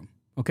locker room.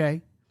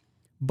 Okay.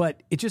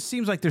 But it just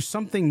seems like there's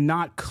something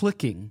not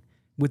clicking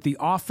with the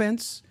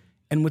offense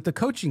and with the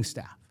coaching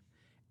staff.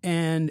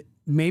 And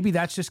maybe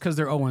that's just because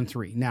they're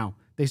 0-3. Now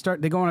they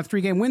go on a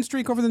 3-game win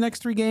streak over the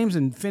next 3 games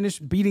and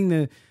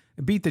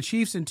beat the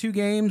Chiefs in 2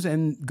 games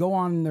and go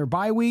on their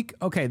bye week.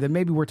 Okay. Then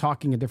maybe we're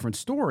talking a different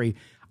story.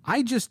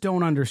 I just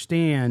don't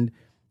understand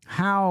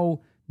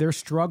how they're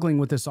struggling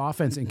with this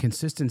offense and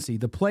consistency.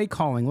 The play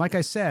calling, like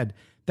I said,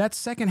 that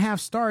second half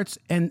starts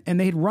and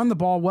they had run the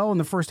ball well in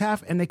the first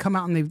half and they come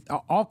out and they've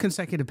all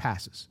consecutive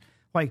passes.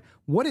 Like,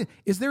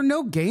 is there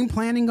no game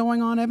planning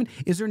going on, Evan?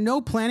 Is there no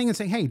planning and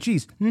saying, hey,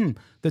 geez,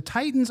 the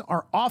Titans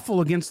are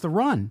awful against the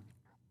run.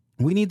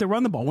 We need to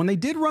run the ball. When they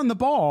did run the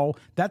ball,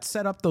 that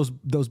set up those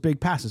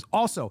big passes.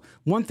 Also,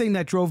 one thing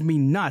that drove me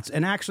nuts,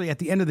 and actually at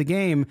the end of the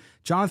game,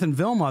 Jonathan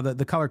Vilma,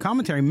 the color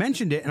commentary,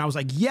 mentioned it, and I was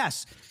like,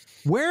 yes,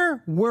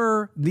 where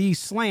were the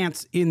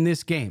slants in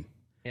this game?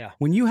 Yeah.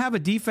 When you have a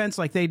defense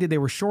like they did, they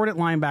were short at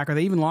linebacker.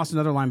 They even lost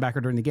another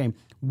linebacker during the game.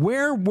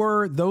 Where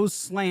were those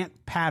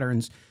slant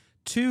patterns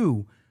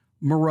to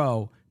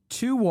Moreau,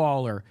 to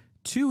Waller,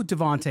 to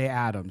Davante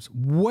Adams?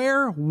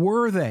 Where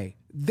were they?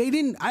 They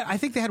didn't. I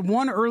think they had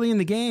one early in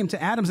the game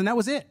to Adams, and that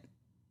was it.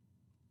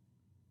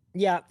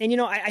 Yeah, and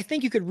I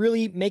think you could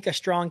really make a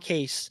strong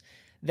case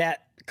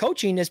that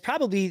coaching is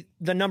probably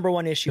the number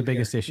one issue. The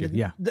biggest issue,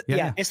 yeah.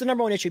 It's the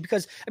number one issue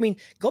because, I mean,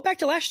 go back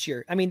to last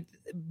year. I mean,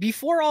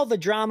 before all the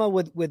drama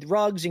with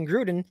Ruggs and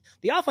Gruden,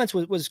 the offense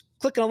was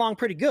clicking along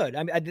pretty good.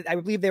 I mean, I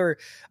believe they were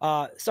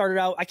started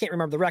out, I can't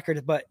remember the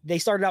record, but they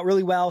started out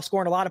really well,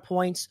 scoring a lot of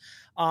points.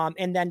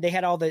 And then they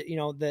had all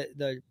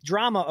the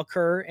drama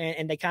occur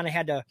and they kind of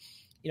had to,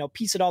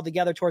 piece it all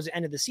together towards the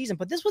end of the season.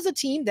 But this was a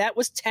team that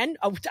was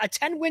a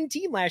 10-win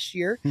team last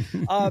year,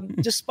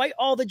 despite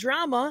all the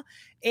drama,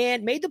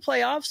 and made the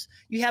playoffs.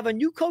 You have a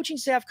new coaching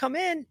staff come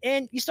in,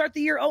 and you start the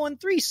year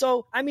 0-3.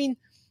 So, I mean,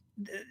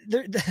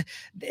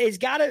 it's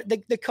got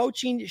to, the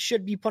coaching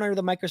should be put under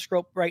the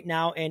microscope right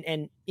now.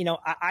 And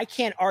I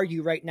can't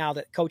argue right now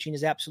that coaching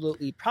is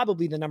absolutely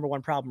probably the number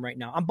one problem right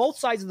now on both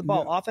sides of the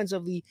ball,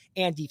 offensively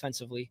and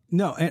defensively.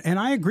 No, and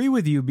I agree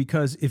with you,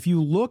 because if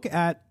you look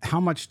at how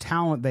much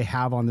talent they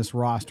have on this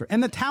roster,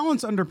 and the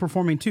talent's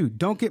underperforming too,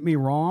 don't get me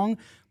wrong,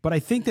 but I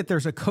think that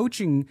there's a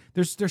coaching,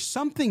 there's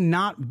something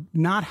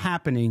not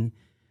happening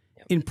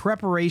in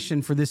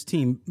preparation for this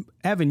team.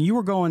 Evan, you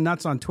were going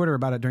nuts on Twitter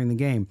about it during the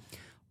game.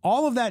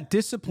 All of that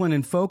discipline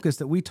and focus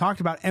that we talked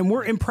about and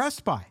we're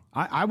impressed by.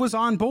 I was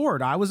on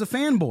board. I was a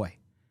fanboy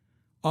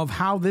of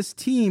how this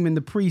team in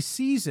the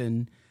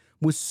preseason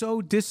was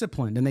so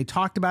disciplined, and they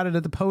talked about it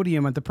at the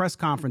podium at the press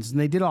conference, and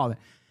they did all that.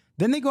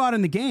 Then they go out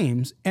in the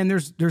games, and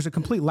there's a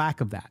complete lack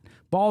of that.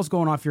 Balls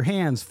going off your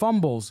hands,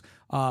 fumbles,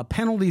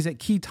 penalties at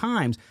key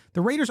times.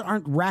 The Raiders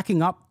aren't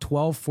racking up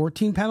 12,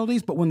 14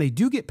 penalties, but when they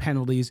do get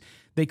penalties,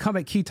 they come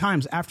at key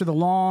times. After the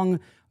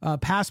long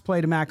pass play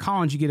to Matt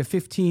Collins, you get a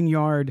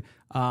 15-yard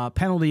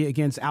penalty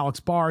against Alex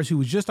Bars, who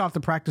was just off the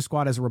practice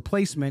squad as a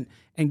replacement,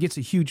 and gets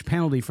a huge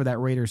penalty for that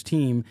Raiders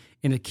team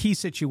in a key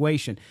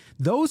situation.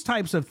 Those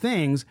types of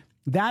things,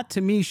 that to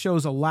me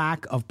shows a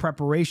lack of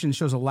preparation,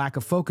 shows a lack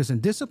of focus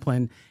and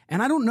discipline.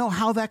 And I don't know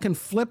how that can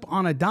flip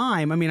on a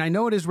dime. I mean, I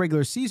know it is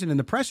regular season and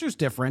the pressure's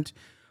different,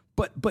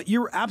 but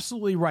you're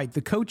absolutely right.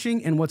 The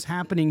coaching and what's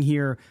happening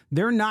here,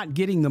 they're not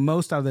getting the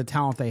most out of the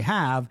talent they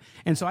have.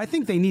 And so I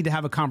think they need to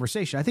have a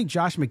conversation. I think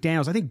Josh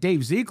McDaniels, I think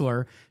Dave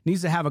Ziegler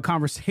needs to have a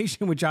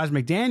conversation with Josh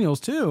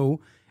McDaniels too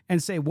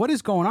and say, what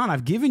is going on?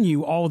 I've given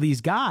you all these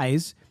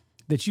guys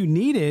that you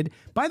needed.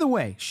 By the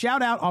way,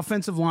 shout out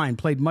offensive line,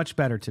 played much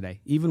better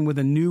today, even with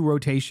a new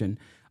rotation.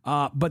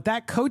 But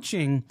that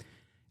coaching,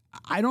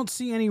 I don't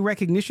see any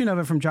recognition of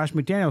it from Josh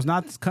McDaniels.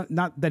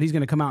 Not that he's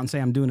going to come out and say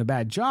I'm doing a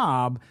bad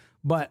job,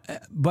 but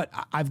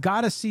I've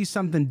got to see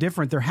something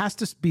different. There has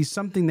to be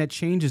something that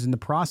changes in the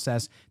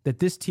process that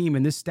this team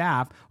and this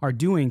staff are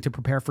doing to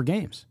prepare for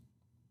games.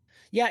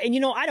 Yeah, and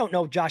I don't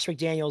know Josh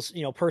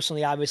McDaniels,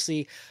 personally,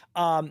 obviously,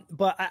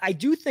 but I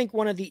do think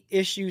one of the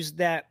issues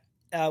that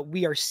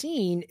we are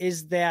seeing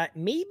is that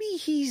maybe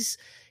he's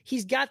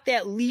got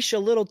that leash a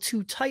little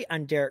too tight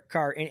on Derek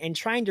Carr and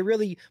trying to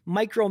really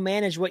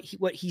micromanage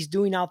what he's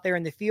doing out there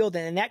in the field.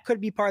 And that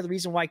could be part of the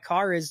reason why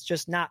Carr is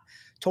just not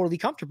totally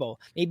comfortable.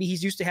 Maybe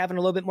he's used to having a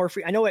little bit more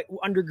free. I know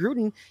under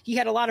Gruden, he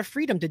had a lot of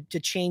freedom to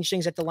change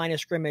things at the line of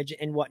scrimmage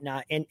and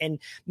whatnot. And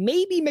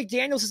maybe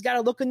McDaniels has got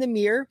to look in the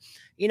mirror,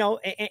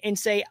 and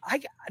say,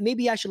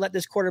 maybe I should let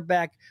this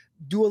quarterback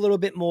do a little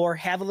bit more,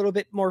 have a little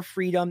bit more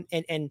freedom,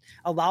 and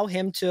allow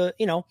him to,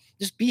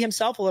 just be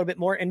himself a little bit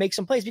more and make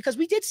some plays, because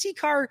we did see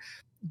Carr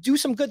do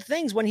some good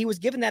things when he was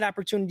given that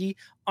opportunity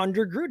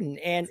under Gruden.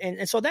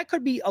 And so that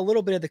could be a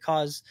little bit of the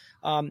cause,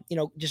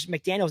 just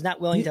McDaniel's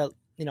not willing to,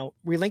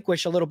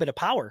 relinquish a little bit of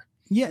power.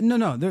 Yeah,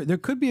 no. There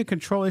could be a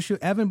control issue,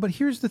 Evan, but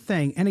here's the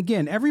thing. And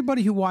again,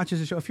 everybody who watches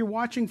the show, if you're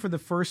watching for the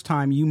first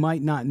time, you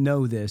might not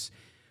know this,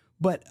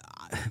 but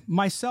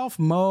myself,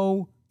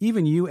 Mo,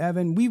 even you,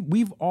 Evan,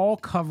 we've all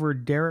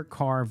covered Derek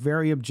Carr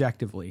very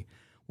objectively.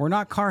 We're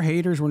not Carr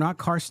haters. We're not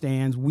Carr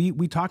stans. We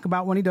talk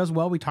about when he does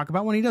well. We talk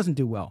about when he doesn't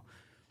do well.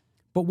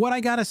 But what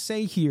I got to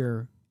say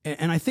here,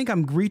 and I think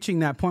I'm reaching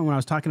that point when I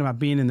was talking about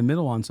being in the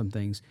middle on some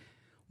things,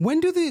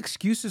 when do the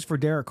excuses for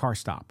Derek Carr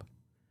stop?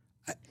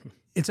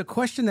 It's a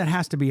question that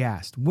has to be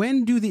asked.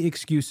 When do the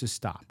excuses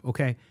stop?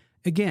 Okay.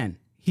 Again,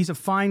 he's a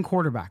fine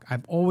quarterback.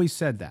 I've always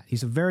said that.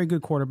 He's a very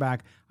good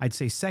quarterback. I'd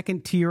say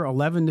second tier,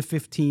 11 to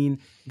 15,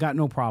 got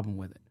no problem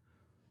with it.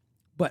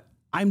 But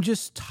I'm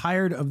just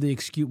tired of the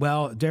excuse.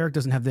 Well, Derek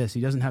doesn't have this.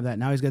 He doesn't have that.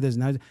 Now he's got this.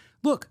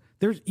 Look,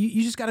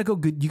 you just got to go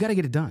good. You got to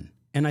get it done.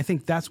 And I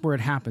think that's where it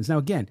happens. Now,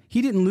 again,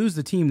 he didn't lose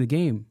the team the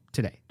game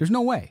today. There's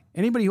no way.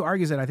 Anybody who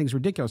argues that, I think, is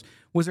ridiculous.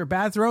 Was there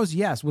bad throws?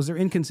 Yes. Was there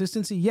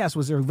inconsistency? Yes.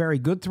 Was there very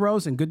good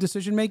throws and good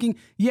decision-making?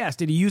 Yes.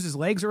 Did he use his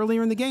legs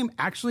earlier in the game?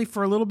 Actually,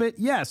 for a little bit?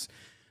 Yes.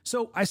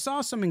 So I saw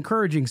some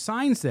encouraging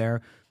signs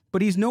there,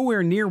 but he's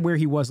nowhere near where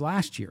he was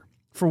last year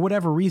for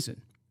whatever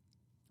reason,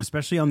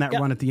 especially on that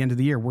run at the end of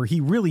the year where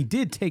he really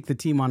did take the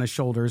team on his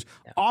shoulders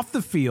off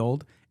the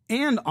field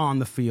and on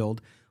the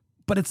field,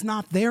 but it's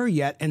not there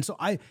yet. And so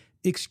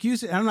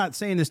excuses, I'm not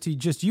saying this to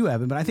just you,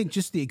 Evan, but I think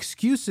just the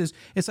excuses,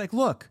 it's like,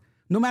 look,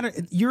 no matter,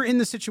 you're in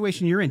the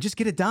situation you're in, just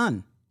get it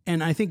done.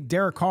 And I think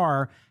Derek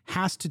Carr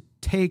has to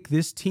take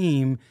this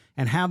team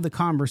and have the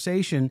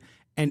conversation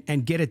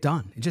and get it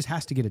done. It just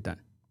has to get it done.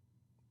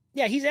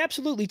 Yeah, he's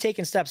absolutely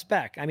taken steps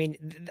back. I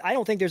mean, I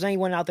don't think there's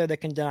anyone out there that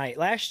can deny it.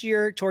 Last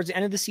year, towards the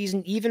end of the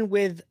season, even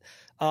with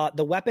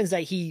the weapons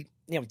that he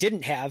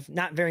didn't have,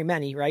 not very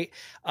many, right?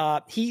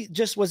 He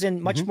just was in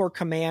much more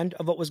command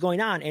of what was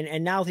going on.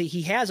 And now that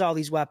he has all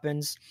these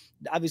weapons,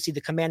 obviously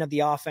the command of the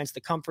offense, the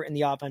comfort in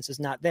the offense is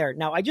not there.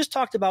 Now, I just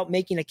talked about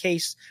making a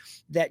case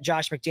that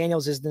Josh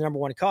McDaniels is the number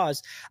one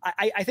cause.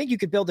 I think you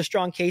could build a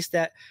strong case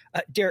that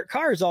Derek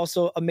Carr is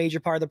also a major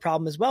part of the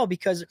problem as well,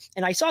 because,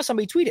 and I saw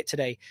somebody tweet it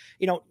today,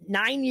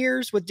 9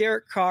 years with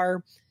Derek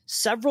Carr,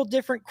 several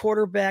different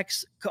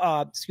quarterbacks,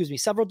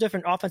 several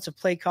different offensive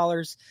play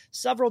callers,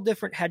 several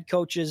different head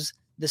coaches,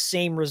 the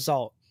same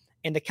result.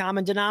 And the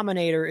common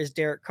denominator is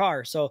Derek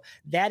Carr. So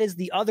that is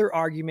the other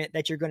argument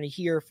that you're going to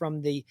hear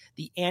from the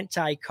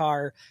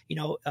anti-Carr,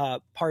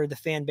 part of the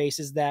fan base,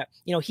 is that,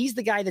 he's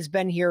the guy that's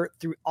been here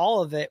through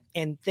all of it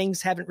and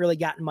things haven't really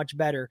gotten much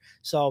better.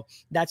 So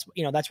that's what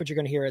you're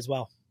going to hear as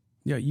well.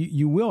 Yeah,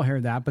 you will hear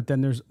that, but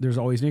then there's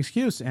always an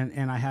excuse.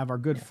 And I have our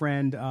good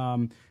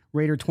friend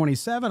Raider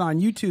 27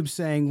 on YouTube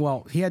saying,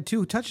 well, he had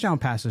 2 touchdown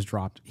passes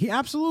dropped. He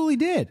absolutely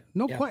did.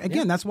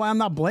 Again, that's why I'm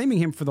not blaming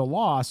him for the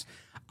loss.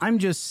 I'm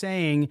just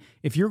saying,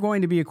 if you're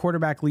going to be a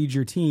quarterback, lead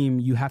your team,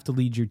 you have to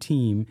lead your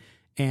team.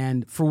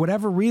 And for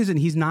whatever reason,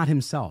 he's not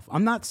himself.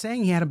 I'm not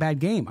saying he had a bad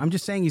game. I'm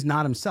just saying he's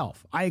not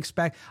himself. I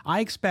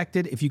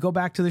expected, if you go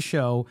back to the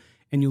show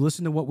and you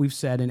listen to what we've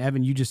said, and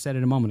Evan, you just said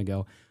it a moment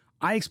ago,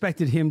 I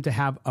expected him to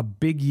have a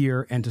big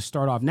year and to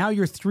start off. Now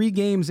you're 3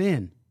 games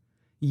in.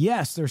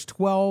 Yes, there's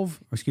 12,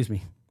 or excuse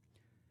me.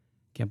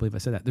 Can't believe I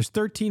said that. There's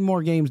 13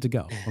 more games to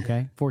go,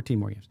 okay? 14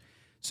 more games.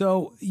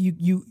 So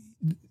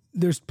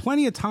there's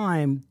plenty of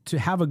time to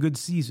have a good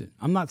season.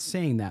 I'm not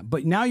saying that.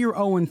 But now you're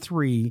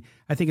 0-3.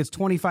 I think it's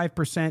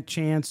 25%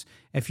 chance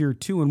if you're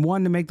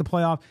 2-1 to make the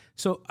playoff.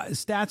 So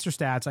stats are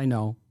stats, I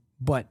know.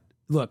 But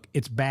look,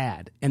 it's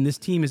bad. And this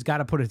team has got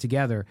to put it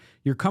together.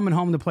 You're coming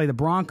home to play the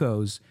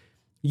Broncos.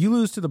 You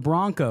lose to the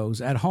Broncos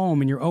at home,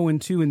 and you're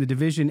 0-2 in the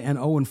division and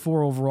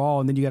 0-4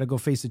 overall, and then you got to go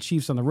face the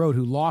Chiefs on the road,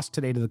 who lost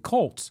today to the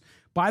Colts.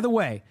 By the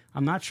way,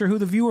 I'm not sure who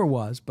the viewer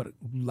was, but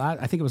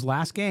I think it was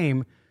last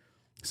game.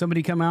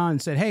 Somebody come out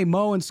and said, "Hey,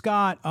 Mo and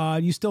Scott,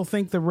 you still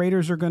think the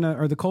Raiders are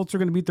the Colts are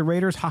gonna beat the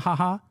Raiders?" Ha ha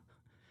ha.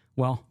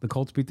 Well, the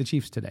Colts beat the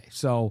Chiefs today,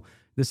 so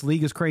this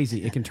league is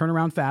crazy. It can turn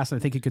around fast,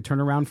 and I think it could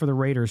turn around for the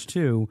Raiders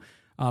too.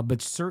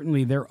 But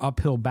certainly their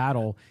uphill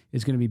battle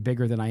is going to be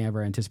bigger than I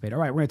ever anticipated.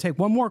 All right, we're going to take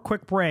one more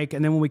quick break,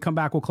 and then when we come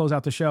back, we'll close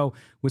out the show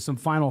with some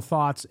final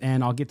thoughts,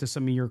 and I'll get to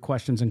some of your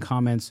questions and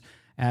comments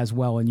as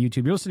well on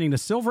YouTube. You're listening to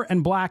Silver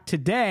and Black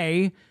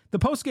today, the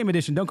post-game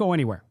edition. Don't go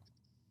anywhere.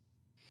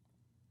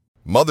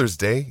 Mother's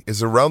Day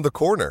is around the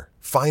corner.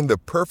 Find the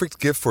perfect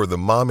gift for the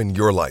mom in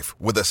your life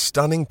with a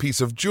stunning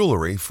piece of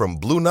jewelry from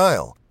Blue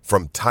Nile.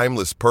 From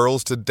timeless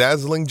pearls to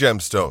dazzling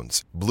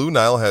gemstones, Blue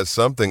Nile has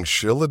something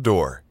she'll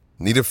adore.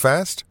 Need it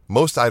fast?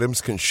 Most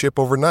items can ship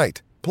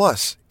overnight.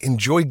 Plus,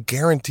 enjoy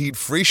guaranteed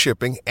free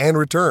shipping and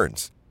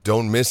returns.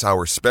 Don't miss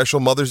our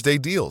special Mother's Day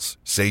deals.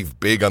 Save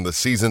big on the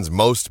season's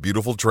most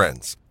beautiful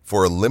trends.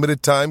 For a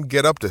limited time,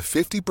 get up to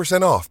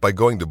 50% off by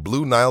going to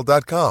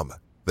BlueNile.com.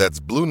 That's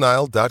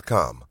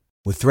BlueNile.com.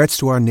 With threats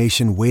to our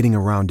nation waiting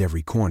around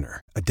every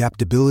corner,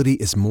 adaptability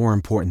is more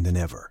important than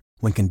ever.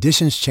 When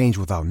conditions change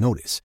without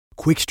notice,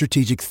 quick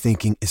strategic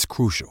thinking is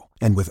crucial.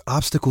 And with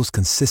obstacles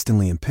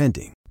consistently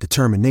impending,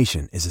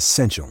 determination is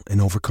essential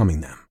in overcoming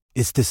them.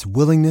 It's this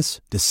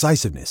willingness,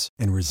 decisiveness,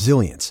 and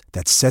resilience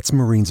that sets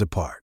Marines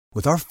apart.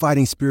 With our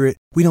fighting spirit,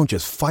 we don't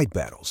just fight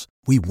battles,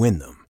 we win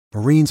them.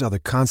 Marines are the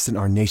constant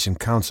our nation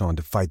counts on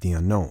to fight the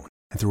unknown.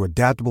 And through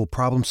adaptable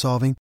problem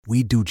solving,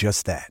 we do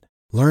just that.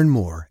 Learn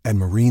more at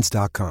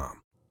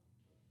Marines.com.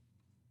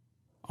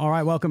 All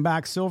right, welcome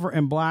back. Silver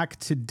and Black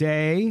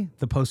today,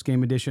 the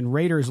post-game edition.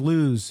 Raiders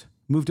lose,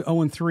 move to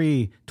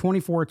 0-3,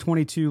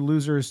 24-22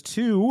 losers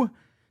to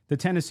the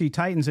Tennessee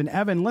Titans. And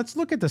Evan, let's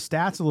look at the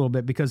stats a little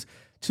bit, because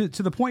to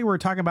the point where we're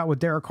talking about with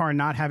Derek Carr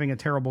not having a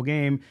terrible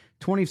game,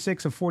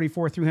 26 of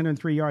 44,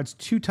 303 yards,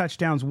 2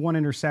 touchdowns, 1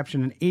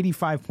 interception, an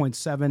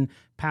 85.7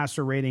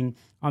 passer rating.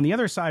 On the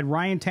other side,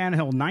 Ryan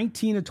Tannehill,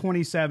 19 of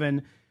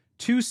 27,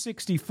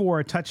 264,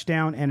 a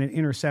touchdown and an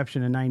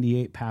interception, a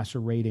 98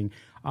 passer rating.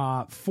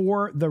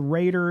 For the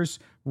Raiders,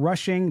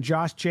 rushing,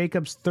 Josh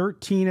Jacobs,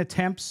 13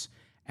 attempts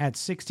at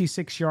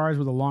 66 yards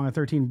with a long of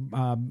 13.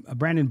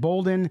 Brandon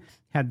Bolden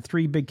had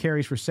 3 big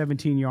carries for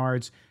 17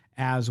 yards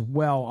as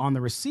well. On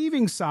the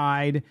receiving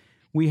side,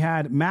 we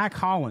had Mac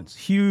Hollins.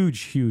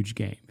 Huge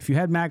game. If you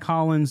had Mac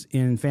Hollins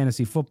in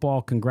fantasy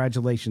football,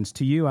 congratulations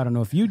to you. I don't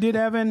know if you did,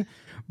 Evan,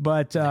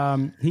 but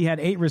he had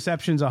 8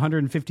 receptions,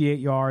 158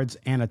 yards,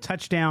 and a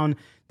touchdown.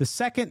 The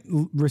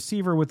second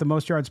receiver with the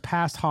most yards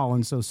past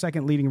Hollins, so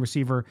second leading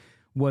receiver,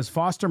 was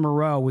Foster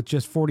Moreau with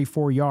just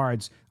 44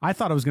 yards. I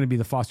thought it was going to be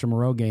the Foster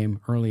Moreau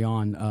game early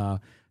on,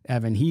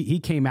 Evan. He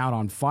came out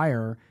on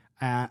fire,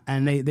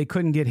 and they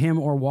couldn't get him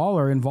or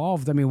Waller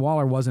involved. I mean,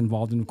 Waller was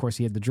involved, and of course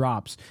he had the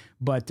drops.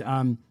 But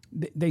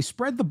they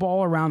spread the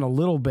ball around a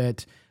little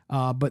bit,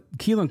 but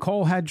Keelan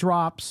Cole had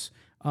drops.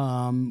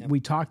 We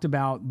talked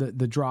about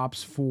the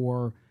drops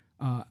for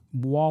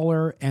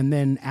Waller, and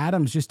then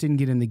Adams just didn't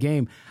get in the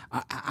game.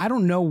 I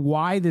don't know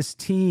why this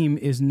team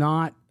is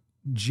not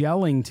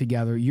gelling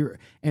together.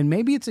 And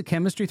maybe it's a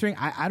chemistry thing.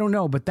 I don't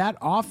know, but that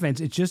offense,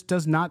 it just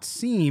does not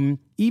seem,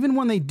 even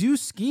when they do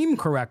scheme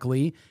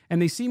correctly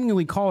and they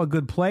seemingly call a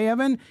good play,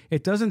 Evan,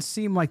 it doesn't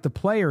seem like the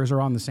players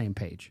are on the same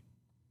page.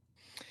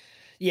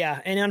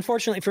 Yeah, and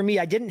unfortunately for me,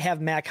 I didn't have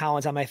Mac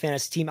Hollins on my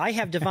fantasy team. I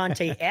have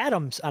Devontae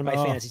Adams on my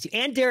fantasy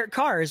team and Derek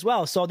Carr as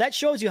well. So that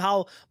shows you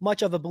how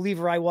much of a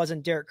believer I was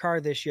in Derek Carr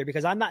this year,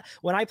 because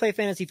when I play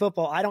fantasy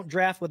football, I don't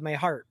draft with my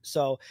heart.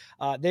 So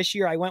this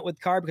year I went with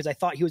Carr because I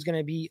thought he was going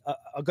to be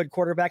a good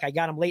quarterback. I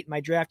got him late in my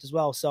draft as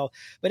well. So,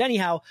 but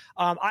anyhow,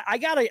 I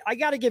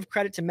gotta give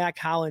credit to Mac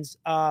Hollins.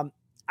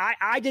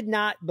 I did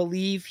not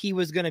believe he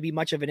was going to be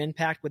much of an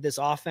impact with this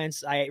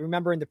offense. I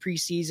remember in the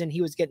preseason,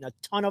 he was getting a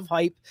ton of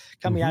hype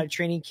coming out of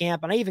training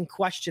camp, and I even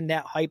questioned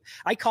that hype.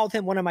 I called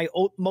him one of my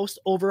most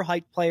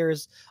overhyped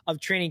players of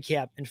training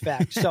camp, in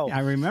fact. So I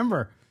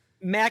remember.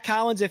 Mac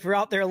Hollins, if you're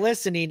out there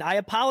listening, I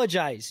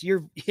apologize.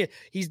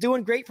 He's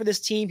doing great for this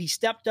team. He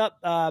stepped up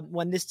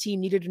when this team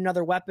needed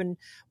another weapon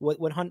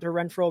with Hunter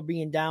Renfrow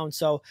being down.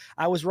 So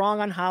I was wrong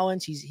on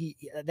Hollins.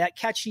 That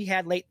catch he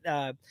had late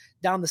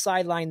down the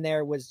sideline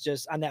there was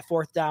just on that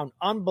fourth down,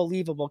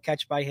 unbelievable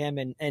catch by him.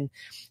 And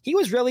he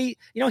was really,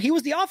 he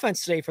was the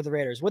offense today for the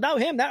Raiders. Without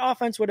him, that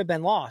offense would have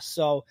been lost.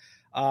 So,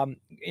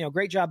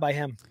 great job by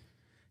him.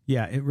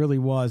 Yeah, it really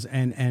was.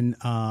 And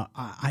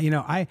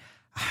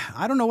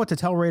I don't know what to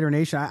tell Raider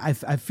Nation. I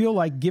feel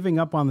like giving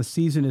up on the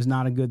season is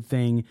not a good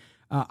thing.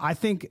 I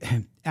think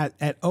at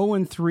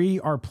 0-3,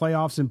 are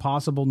playoffs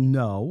impossible?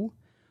 No.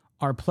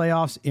 Are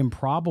playoffs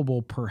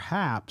improbable?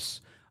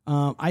 Perhaps.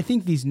 I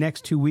think these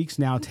next 2 weeks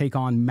now take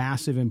on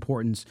massive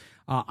importance.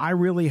 I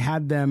really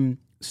had them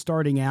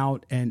starting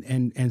out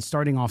and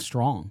starting off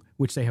strong,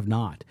 which they have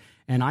not.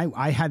 And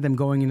I had them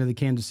going into the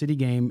Kansas City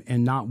game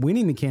and not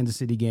winning the Kansas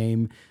City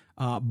game,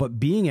 but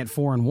being at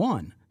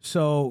 4-1.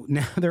 So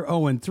now they're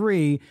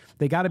 0-3.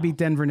 They got to beat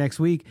Denver next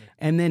week.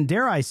 And then,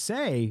 dare I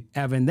say,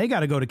 Evan, they got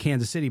to go to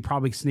Kansas City,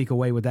 probably sneak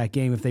away with that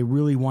game if they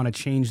really want to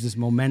change this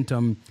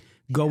momentum,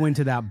 go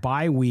into that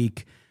bye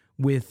week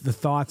with the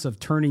thoughts of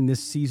turning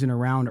this season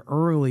around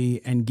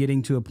early and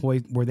getting to a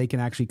point where they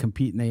can actually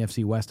compete in the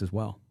AFC West as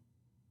well.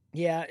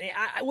 Yeah,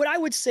 what I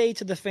would say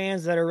to the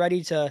fans that are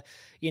ready to,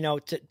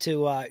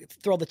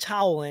 throw the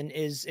towel in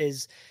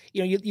is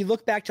you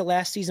look back to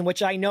last season,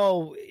 which I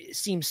know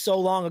seems so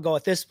long ago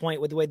at this point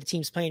with the way the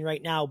team's playing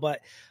right now. But,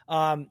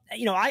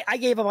 I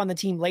gave up on the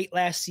team late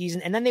last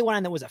season, and then they went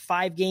on, that was a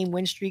 5-game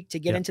win streak to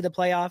get into the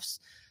playoffs.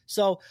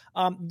 So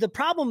the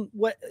problem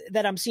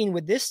that I'm seeing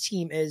with this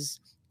team is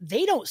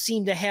they don't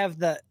seem to have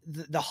the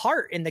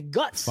heart and the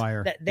guts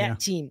that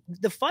team,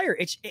 the fire.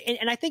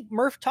 And I think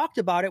Murph talked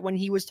about it when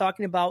he was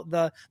talking about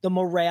the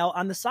morale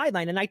on the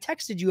sideline. And I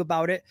texted you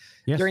about it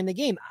during the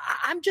game.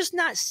 I'm just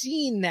not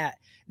seeing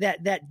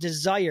that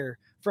desire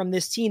from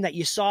this team that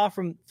you saw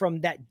from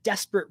that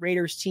desperate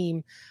Raiders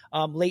team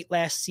late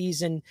last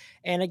season.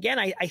 And again,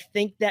 I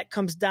think that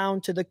comes down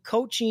to the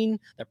coaching,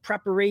 the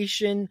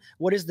preparation.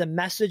 What is the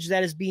message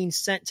that is being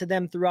sent to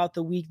them throughout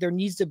the week? There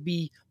needs to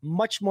be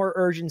much more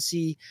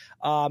urgency.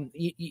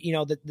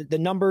 The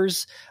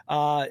numbers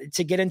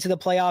to get into the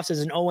playoffs as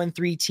an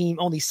 0-3 team,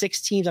 only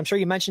 6 teams. I'm sure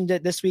you mentioned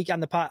it this week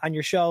on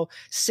your show.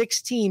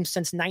 6 teams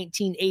since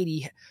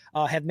 1980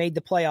 have made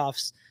the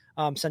playoffs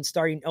since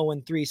starting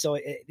 0-3. So,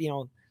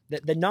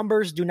 the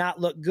numbers do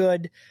not look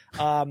good.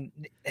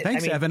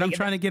 Thanks, Evan. I'm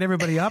trying to get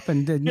everybody up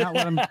and not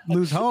let them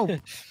lose hope.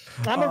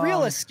 I'm a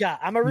realist, Scott.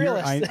 I'm a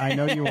realist. I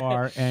know you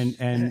are.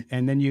 And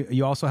then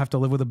you also have to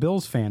live with a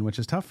Bills fan, which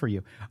is tough for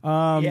you.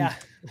 Yeah.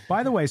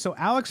 By the way, so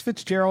Alex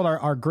Fitzgerald,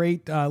 our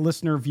great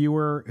listener,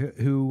 viewer,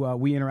 who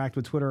we interact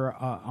with Twitter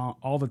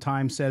all the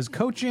time, says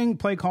coaching,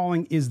 play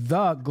calling is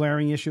the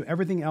glaring issue.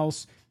 Everything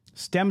else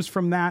stems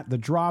from that. The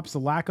drops, the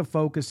lack of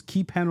focus,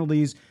 key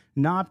penalties,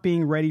 not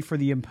being ready for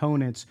the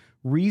opponents.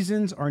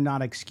 Reasons are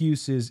not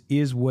excuses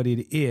is what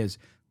it is.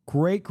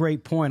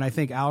 Great point. I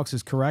think Alex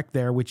is correct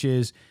there, which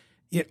is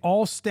it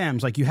all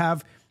stems. Like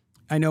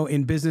I know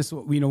in business,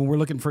 when we're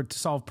looking to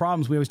solve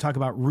problems, we always talk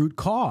about root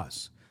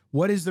cause.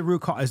 What is the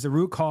root cause? Is the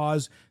root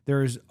cause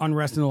there's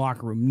unrest in the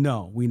locker room?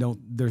 No, we don't.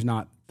 There's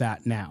not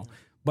that now.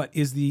 But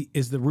is the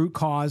root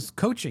cause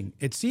coaching?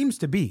 It seems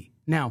to be.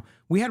 Now,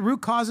 we had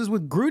root causes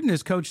with Gruden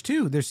as coach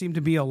too. There seemed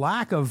to be a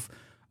lack of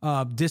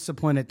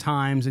discipline at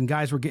times, and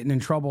guys were getting in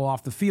trouble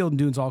off the field and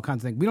doing all kinds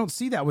of things. We don't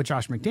see that with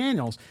Josh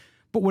McDaniels,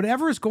 but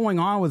whatever is going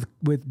on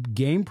with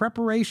game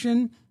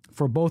preparation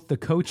for both the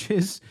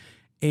coaches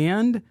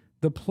and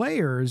the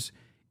players,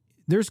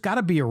 there's got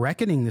to be a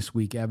reckoning this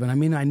week, Evan. I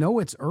mean, I know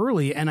it's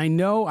early, and I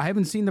know I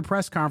haven't seen the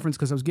press conference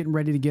because I was getting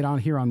ready to get on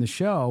here on the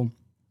show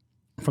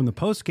from the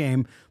post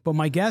game, but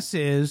my guess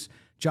is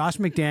Josh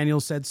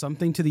McDaniels said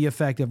something to the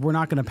effect of, we're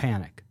not going to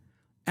panic.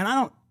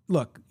 And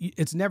look,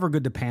 it's never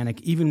good to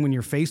panic, even when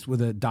you're faced with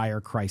a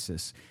dire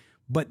crisis.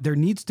 But there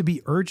needs to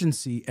be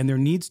urgency, and there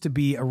needs to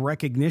be a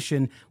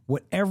recognition,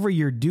 whatever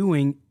you're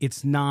doing,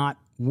 it's not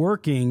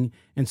working.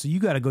 And so you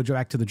got to go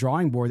back to the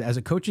drawing board as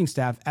a coaching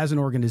staff, as an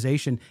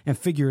organization, and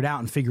figure it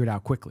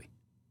out quickly.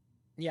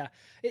 Yeah.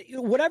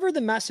 Whatever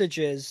the message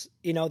is,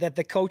 that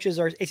the coaches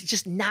are,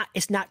 it's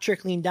not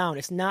trickling down.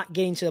 It's not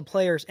getting to the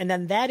players. And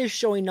then that is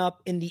showing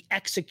up in the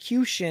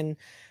execution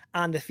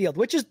on the field,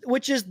 which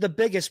is the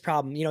biggest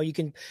problem. You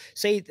can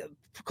say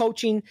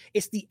coaching.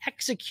 It's the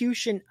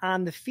execution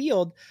on the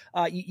field.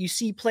 You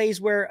see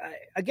plays where,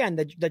 again,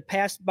 the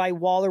pass by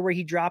Waller where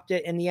he dropped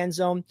it in the end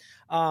zone,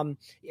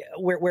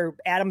 where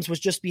Adams was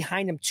just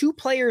behind him. 2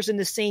 players in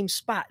the same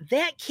spot.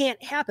 That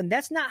can't happen.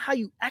 That's not how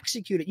you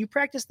execute it. You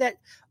practice that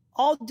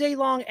all day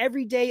long,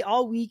 every day,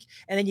 all week,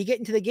 and then you get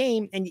into the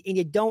game and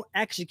you don't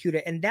execute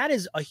it. And that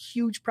is a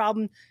huge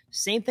problem.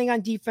 Same thing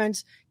on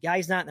defense.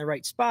 Guys not in the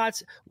right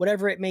spots,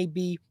 whatever it may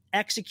be,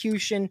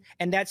 execution,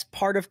 and that's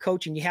part of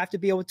coaching. You have to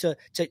be able to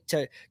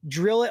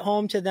drill it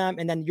home to them,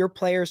 and then your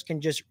players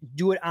can just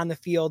do it on the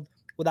field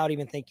without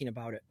even thinking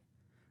about it.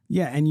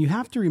 Yeah, and you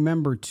have to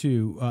remember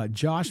too,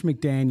 Josh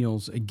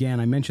McDaniels. Again,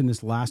 I mentioned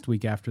this last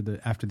week after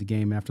the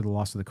game, after the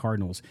loss of the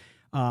Cardinals.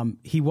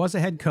 He was a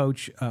head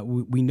coach.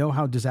 We know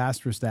how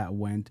disastrous that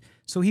went.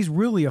 So he's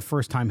really a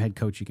first-time head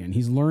coach again.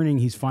 He's learning.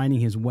 He's finding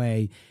his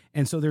way,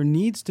 and so there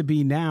needs to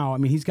be now. I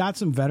mean, he's got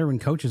some veteran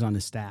coaches on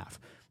his staff.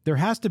 There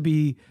has to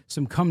be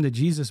some come to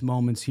Jesus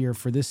moments here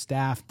for this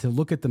staff to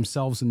look at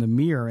themselves in the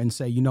mirror and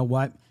say, you know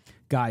what,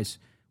 guys.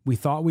 We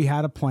thought we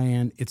had a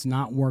plan. It's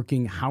not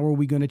working. How are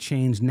we going to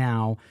change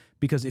now?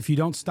 Because if you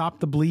don't stop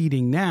the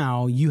bleeding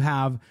now, you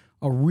have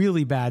a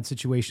really bad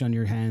situation on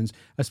your hands,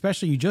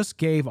 especially you just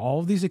gave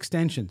all of these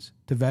extensions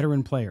to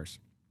veteran players,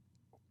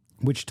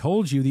 which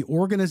told you the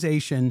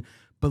organization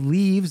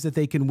believes that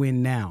they can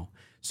win now.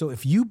 So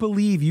if you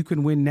believe you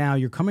can win now,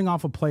 you're coming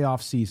off a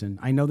playoff season.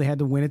 I know they had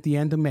to win at the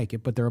end to make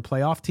it, but they're a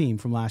playoff team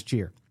from last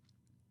year.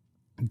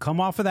 You come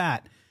off of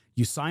that.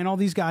 You sign all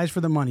these guys for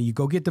the money. You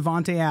go get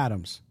Devontae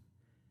Adams.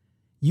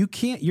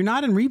 You're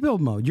not in rebuild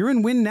mode. You're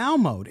in win now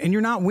mode, and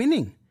you're not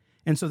winning.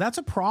 And so that's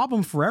a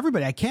problem for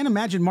everybody. I can't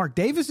imagine Mark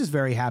Davis is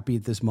very happy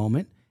at this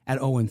moment at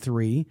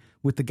 0-3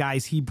 with the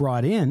guys he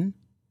brought in,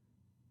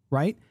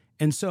 right?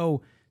 And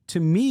so to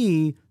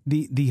me,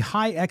 the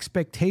high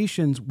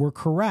expectations were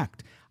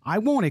correct. I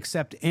won't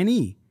accept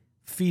any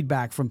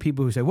feedback from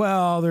people who say,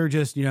 well, they're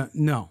just,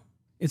 no.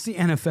 It's the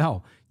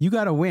NFL. You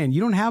got to win. You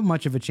don't have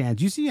much of a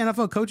chance. You see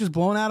NFL coaches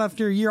blown out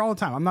after a year all the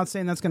time. I'm not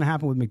saying that's going to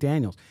happen with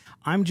McDaniels.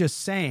 I'm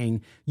just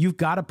saying you've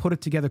got to put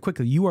it together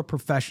quickly. You are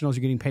professionals.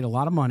 You're getting paid a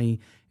lot of money,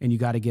 and you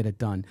got to get it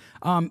done.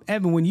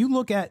 Evan, when you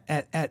look at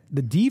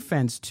the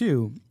defense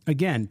too,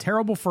 again,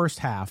 terrible first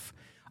half.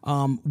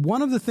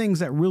 One of the things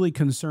that really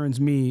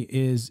concerns me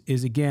is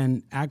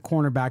again, at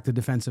cornerback, the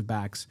defensive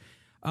backs.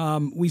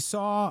 We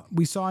saw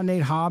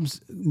Nate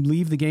Hobbs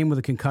leave the game with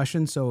a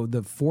concussion, so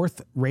the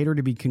 4th Raider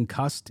to be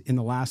concussed in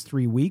the last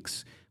 3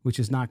 weeks, which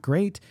is not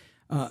great.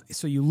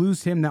 So you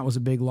lose him. That was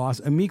a big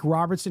loss. Amik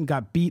Robertson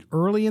got beat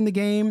early in the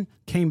game,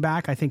 came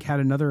back, I think had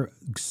another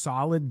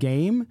solid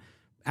game,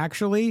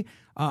 actually.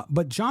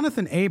 But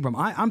Jonathan Abram,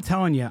 I'm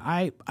telling you,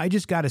 I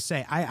just got to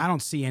say, I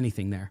don't see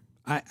anything there.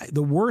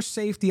 The worst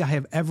safety I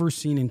have ever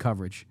seen in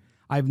coverage.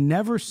 I've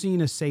never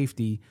seen a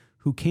safety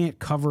who can't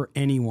cover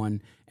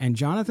anyone. And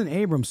Jonathan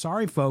Abram,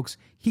 sorry folks,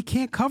 he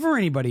can't cover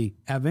anybody,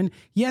 Evan.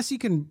 Yes, he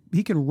can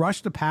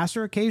rush the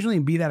passer occasionally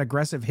and be that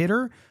aggressive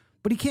hitter,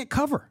 but he can't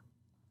cover.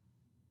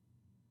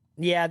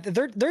 Yeah,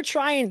 they're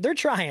trying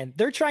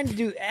to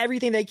do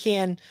everything they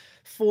can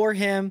for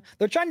him.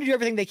 They're trying to do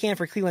everything they can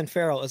for Clelin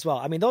Ferrell as well.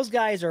 I mean, those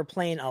guys are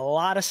playing a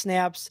lot of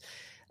snaps.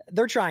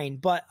 They're trying,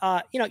 but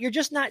you're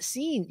just not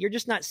seeing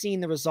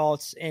the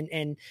results.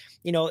 And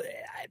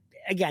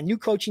again, new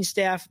coaching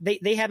staff,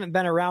 they haven't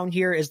been around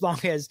here as long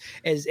as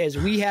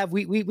we have.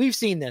 We've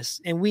seen this,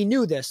 and we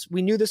knew this.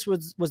 We knew this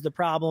was the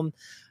problem.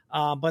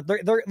 But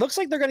they're looks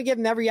like they're going to give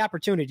him every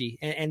opportunity,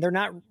 and they're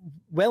not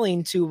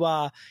willing to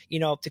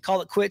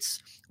call it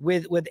quits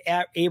with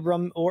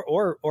Abram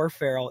or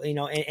Ferrell.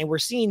 And we're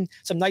seeing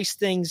some nice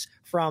things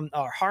from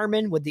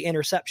Harmon with the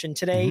interception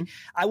today. Mm-hmm.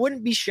 I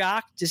wouldn't be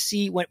shocked to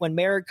see when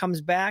Merrick comes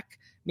back.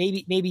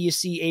 Maybe you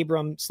see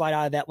Abram slide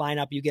out of that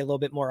lineup. You get a little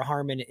bit more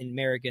Harmon and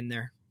Merrick in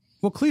there.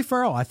 Well, Clelin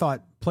Ferrell, I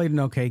thought, played an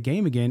okay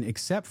game again,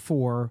 except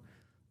for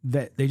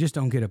that they just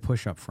don't get a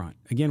push up front.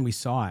 Again, we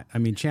saw it. I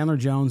mean, Chandler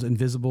Jones,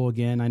 invisible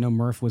again. I know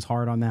Murph was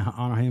hard on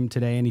him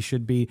today, and he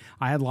should be.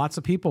 I had lots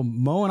of people,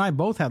 Mo and I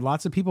both had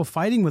lots of people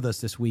fighting with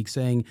us this week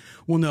saying,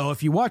 well, no,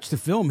 if you watch the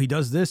film, he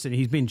does this and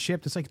he's being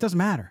chipped. It's like, it doesn't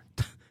matter.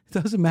 It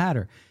doesn't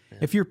matter. Yeah.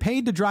 If you're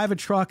paid to drive a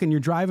truck and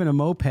you're driving a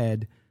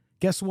moped,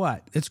 guess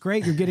what? It's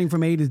great you're getting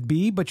from A to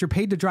B, but you're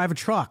paid to drive a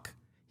truck.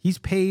 He's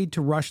paid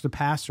to rush the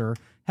passer.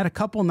 Had a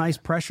couple nice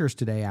pressures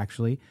today,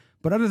 actually.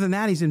 But other than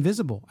that, he's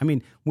invisible. I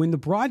mean, when the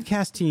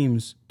broadcast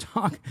teams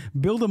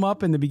build him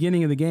up in the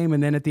beginning of the game,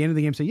 and then at the end of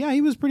the game say, yeah,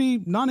 he was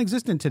pretty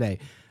non-existent today.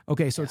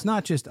 Okay, so it's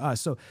not just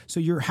us. So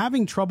you're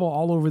having trouble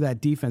all over that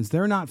defense.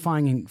 They're not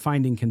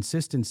finding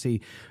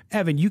consistency.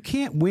 Evan, you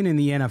can't win in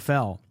the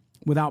NFL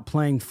without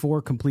playing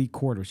 4 complete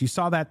quarters. You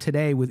saw that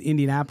today with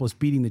Indianapolis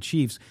beating the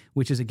Chiefs,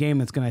 which is a game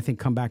that's going to, I think,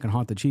 come back and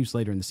haunt the Chiefs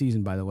later in the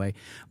season, by the way.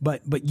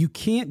 But you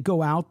can't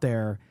go out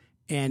there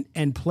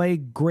and play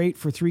great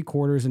for 3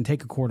 quarters and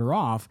take a quarter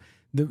off.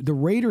 The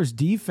Raiders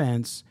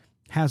defense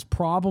has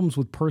problems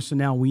with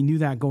personnel. We knew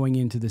that going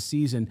into the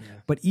season. Yeah.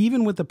 But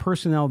even with the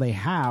personnel they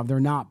have, they're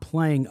not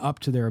playing up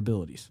to their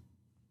abilities.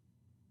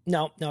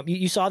 No.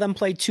 You saw them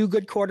play 2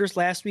 good quarters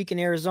last week in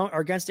Arizona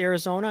or against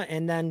Arizona,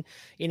 and then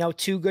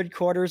 2 good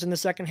quarters in the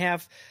second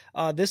half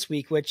this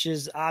week, which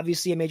is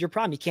obviously a major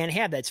problem. You can't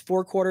have that. It's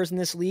 4 quarters in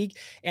this league,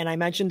 and I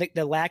mentioned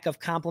the lack of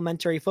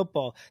complementary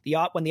football.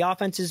 When the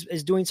offense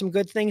is doing some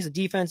good things, the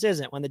defense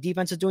isn't. When the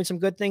defense is doing some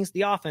good things,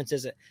 the offense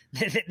isn't.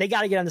 They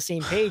got to get on the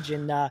same page,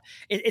 and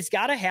it's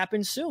got to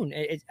happen soon.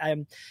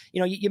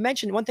 You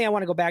mentioned one thing I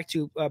want to go back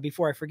to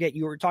before I forget.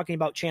 You were talking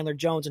about Chandler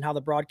Jones and how the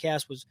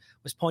broadcast was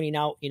pointing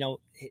out,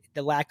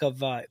 the lack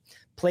of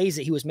plays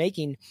that he was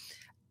making.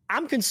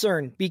 I'm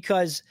concerned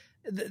because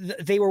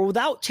they were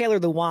without Taylor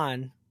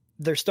Lewan,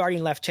 their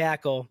starting left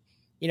tackle.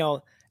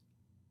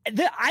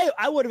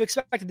 I would have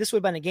expected this would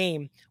have been a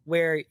game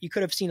where you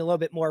could have seen a little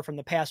bit more from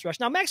the pass rush.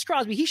 Now, Max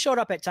Crosby, he showed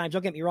up at times.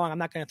 Don't get me wrong. I'm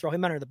not going to throw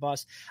him under the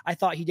bus. I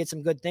thought he did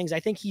some good things. I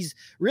think he's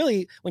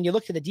really, when you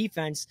look to the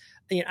defense,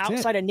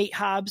 outside of Nate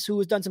Hobbs, who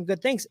has done some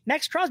good things,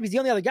 Max Crosby's the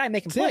only other guy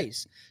making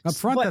plays. Up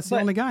front, that's the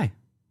only guy.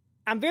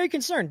 I'm very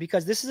concerned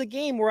because this is a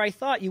game where I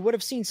thought you would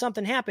have seen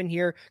something happen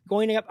here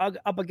going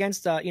up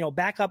against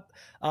backup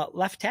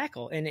left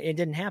tackle, and it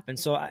didn't happen.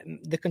 So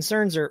the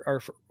concerns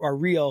are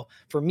real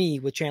for me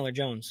with Chandler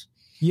Jones.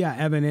 Yeah,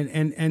 Evan,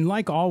 and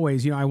like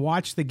always, I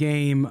watch the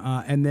game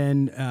and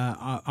then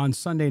on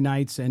Sunday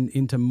nights and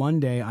into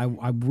Monday, I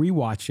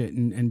rewatch it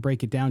and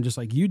break it down just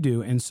like you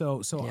do. And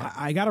so yeah.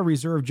 I got to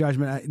reserve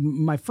judgment.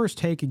 My first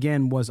take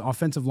again was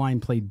offensive line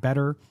played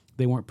better.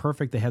 They weren't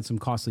perfect. They had some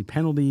costly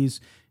penalties,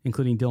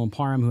 including Dylan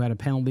Parham, who had a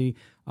penalty,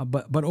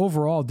 but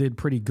overall did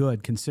pretty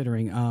good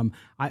considering.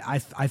 I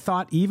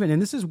thought even,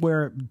 and this is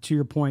where, to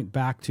your point,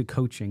 back to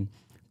coaching,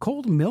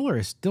 Colton Miller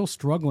is still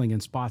struggling in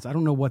spots. I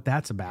don't know what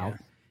that's about. Yeah.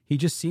 He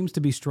just seems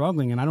to be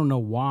struggling, and I don't know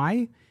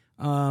why.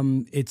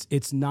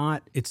 It's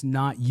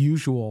not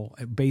usual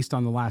based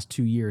on the last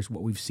 2 years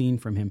what we've seen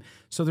from him.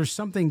 So there's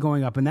something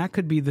going up, and that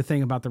could be the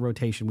thing about the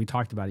rotation. We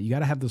talked about it. You got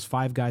to have those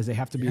 5 guys. They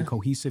have to be a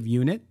cohesive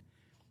unit.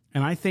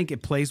 And I think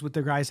it plays with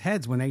their guys'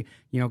 heads when they,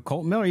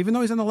 Colton Miller, even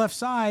though he's on the left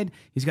side,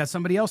 he's got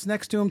somebody else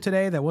next to him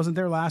today that wasn't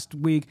there last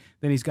week.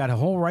 Then he's got a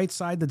whole right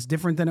side that's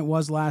different than it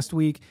was last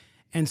week.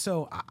 And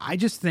so I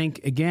just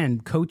think, again,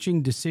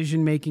 coaching,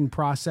 decision-making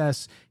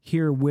process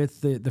here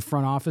with the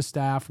front office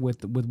staff,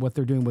 with what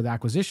they're doing with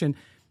acquisition,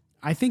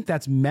 I think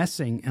that's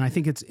messing, and I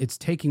think it's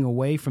taking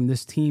away from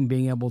this team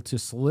being able to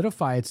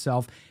solidify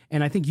itself.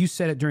 And I think you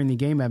said it during the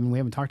game, Evan. We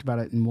haven't talked about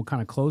it, and we'll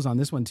kind of close on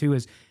this one too,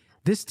 is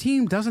this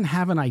team doesn't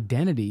have an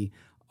identity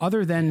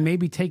other than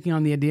maybe taking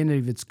on the identity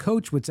of its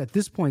coach, which at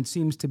this point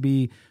seems to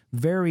be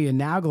very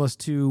analogous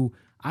to,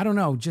 I don't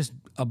know, just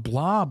a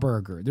blah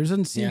burger. There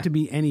doesn't seem to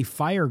be any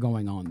fire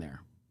going on there.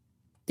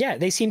 Yeah,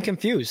 they seem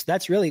confused.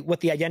 That's really what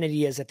the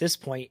identity is at this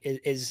point,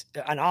 is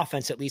on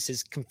offense, at least,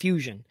 is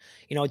confusion.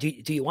 Do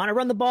you want to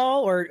run the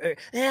ball or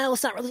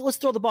let's not, let's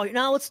throw the ball.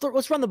 No,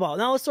 let's run the ball.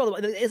 No, let's throw the ball.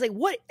 It's like,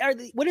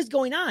 what is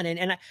going on?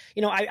 And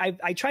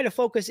I try to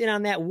focus in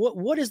on that.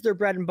 What is their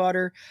bread and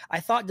butter?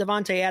 I thought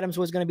Davante Adams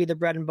was going to be the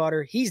bread and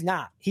butter. He's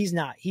not.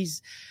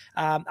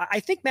 I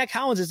think Mac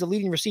Hollins is the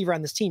leading receiver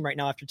on this team right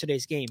now after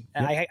today's game.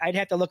 Yep. I'd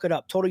have to look it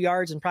up. Total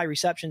yards and probably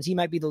receptions. He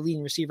might be the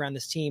leading receiver on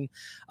this team.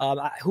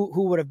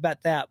 Who would have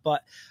bet that?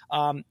 But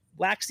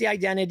lacks the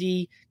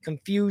identity,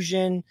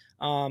 confusion,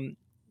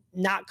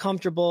 not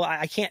comfortable.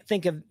 I can't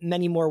think of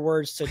many more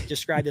words to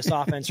describe this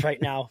offense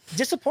right now.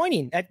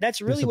 Disappointing.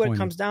 That's really what it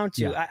comes down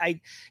to.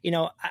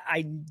 Yeah.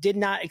 I did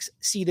not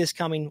see this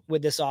coming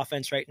with this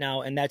offense right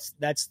now, and that's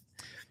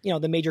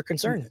the major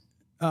concern.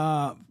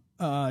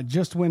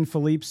 Just when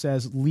Philippe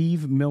says,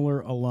 leave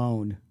Miller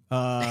alone.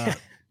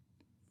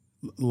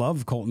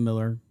 Love Colton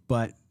Miller,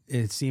 but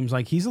it seems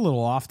like he's a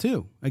little off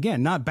too.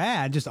 Again, not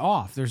bad, just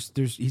off.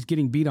 He's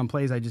getting beat on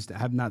plays I just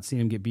have not seen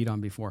him get beat on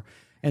before.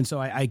 And so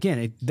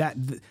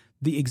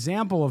the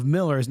example of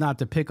Miller is not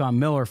to pick on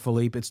Miller,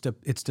 Philippe.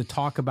 It's to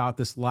talk about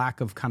this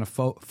lack of kind of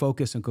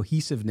focus and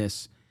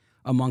cohesiveness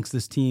amongst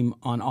this team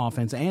on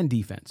offense and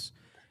defense.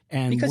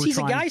 And because he's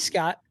a guy,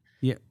 Scott.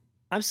 Yeah.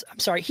 I'm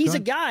sorry. He's a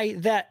guy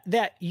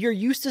that you're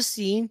used to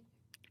seeing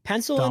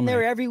pencil in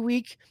there every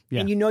week,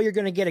 and you're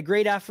going to get a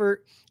great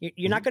effort.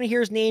 You're not going to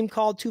hear his name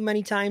called too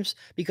many times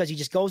because he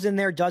just goes in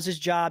there, does his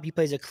job. He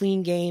plays a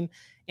clean game,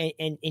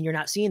 and you're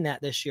not seeing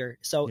that this year.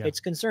 So it's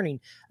concerning.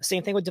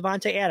 Same thing with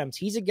Davante Adams.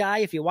 He's a guy,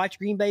 if you watch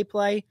Green Bay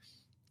play,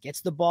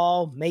 gets the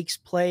ball, makes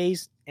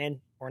plays, and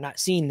we're not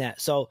seeing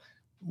that. So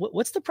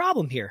what's the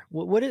problem here?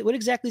 What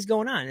exactly is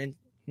going on? And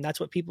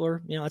that's what people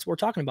are, that's what we're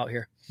talking about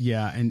here.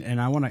 Yeah.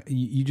 And I want to,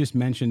 you just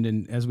mentioned,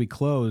 and as we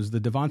close, the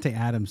Davante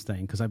Adams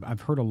thing, because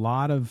I've heard a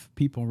lot of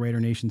people in Raider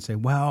Nation say,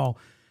 well,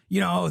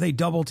 they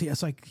double team.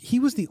 It's like, he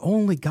was the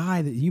only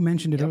guy that you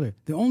mentioned it earlier,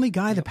 the only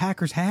guy the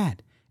Packers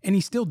had, and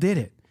he still did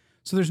it.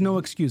 So there's no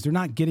excuse. They're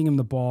not getting him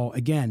the ball.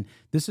 Again,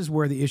 this is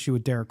where the issue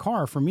with Derek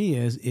Carr for me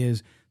is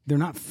he's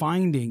not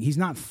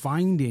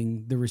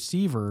finding the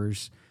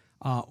receivers,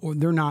 or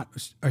they're not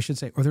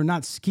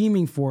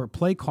scheming for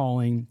play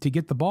calling to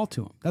get the ball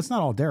to him. That's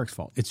not all Derek's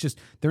fault. It's just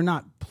they're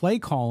not play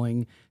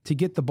calling to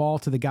get the ball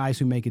to the guys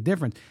who make a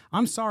difference.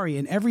 I'm sorry,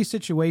 in every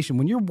situation,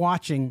 when you're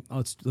watching,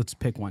 let's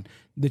pick one,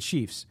 the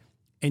Chiefs,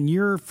 and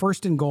you're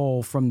first and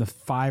goal from the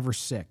 5 or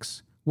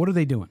 6, what are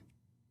they doing?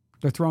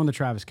 They're throwing to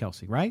Travis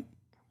Kelce, right?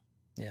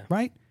 Yeah.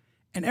 Right?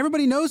 And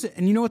everybody knows it.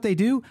 And you know what they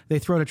do? They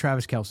throw to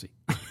Travis Kelce.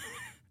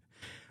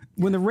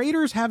 When the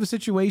Raiders have a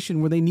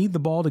situation where they need the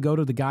ball to go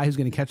to the guy who's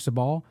going to catch the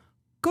ball,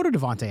 go to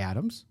Davante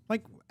Adams.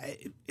 Like,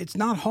 it's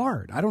not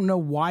hard. I don't know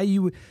why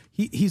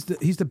he's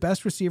the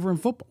best receiver in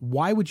football.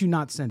 Why would you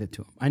not send it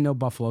to him? I know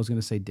Buffalo's going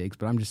to say Diggs,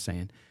 but I'm just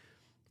saying.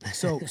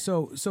 So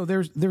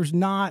there's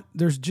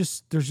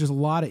just a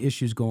lot of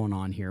issues going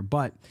on here,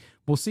 but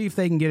we'll see if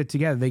they can get it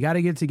together. They got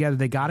to get it together.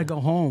 They got to go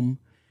home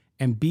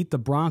and beat the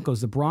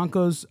Broncos. The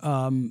Broncos,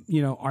 are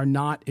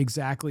not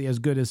exactly as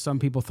good as some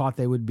people thought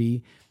they would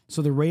be.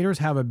 So the Raiders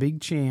have a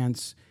big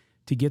chance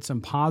to get some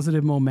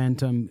positive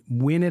momentum,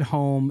 win at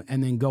home,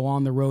 and then go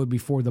on the road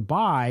before the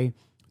bye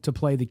to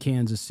play the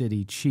Kansas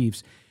City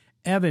Chiefs.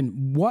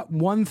 Evan, what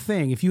one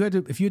thing, if you had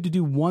to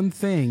do one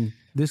thing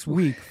this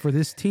week for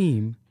this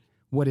team,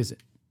 what is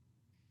it?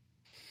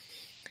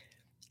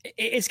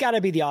 It's got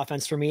to be the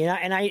offense for me.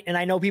 And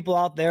I know people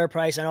out there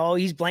probably saying, "Oh,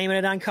 he's blaming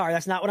it on Carr."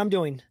 That's not what I'm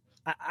doing.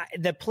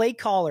 The play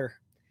caller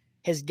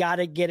has got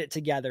to get it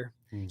together.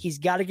 He's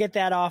got to get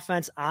that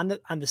offense on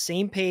the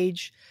same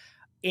page,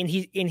 and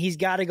he's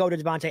got to go to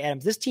Davante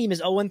Adams. This team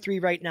is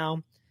 0-3 right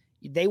now.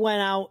 They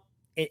went out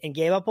and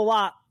gave up a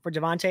lot for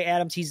Davante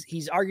Adams.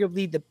 He's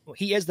arguably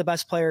he is the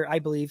best player, I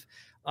believe,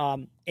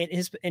 in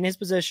his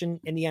position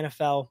in the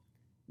NFL.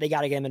 They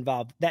got to get him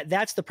involved.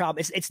 That's the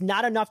problem. It's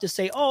not enough to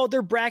say, "Oh,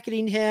 they're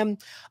bracketing him.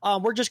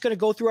 We're just going to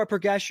go through our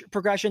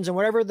progressions and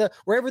wherever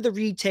the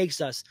read takes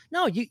us."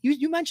 No,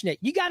 you mentioned it.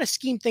 You got to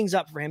scheme things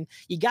up for him.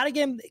 You got to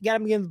get him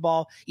the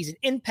ball. He's an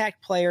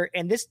impact player,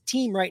 and this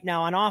team right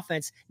now on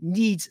offense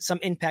needs some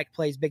impact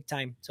plays big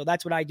time. So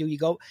that's what I do. You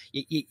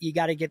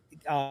got to get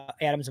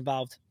Adams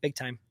involved big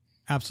time.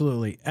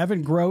 Absolutely.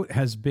 Evan Grote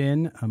has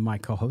been my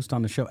co-host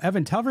on the show.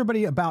 Evan, tell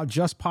everybody about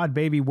Just Pod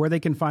Baby, where they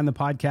can find the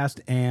podcast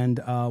and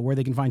where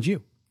they can find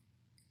you.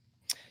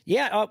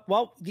 Yeah,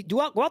 well,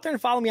 go out there and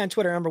follow me on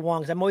Twitter, number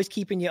one, because I'm always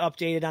keeping you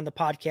updated on the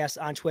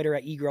podcast on Twitter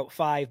at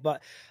eGroat5.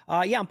 But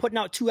I'm putting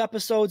out 2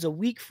 episodes a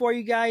week for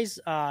you guys.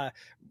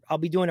 I'll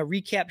be doing a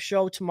recap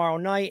show tomorrow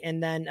night,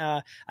 and then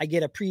I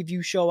get a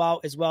preview show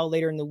out as well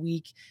later in the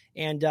week.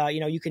 And,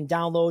 you can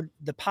download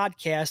the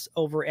podcast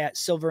over at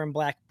Silver and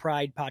Black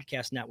Pride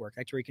Podcast Network.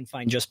 That's where you can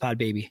find Just Pod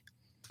Baby.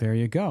 There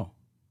you go.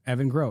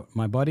 Evan Grote,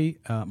 my buddy,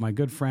 my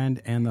good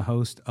friend, and the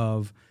host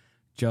of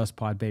Just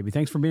Pod Baby.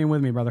 Thanks for being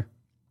with me, brother.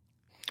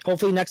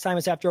 Hopefully next time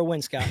it's after a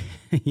win, Scott.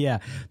 Yeah,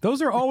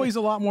 those are always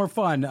a lot more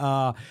fun.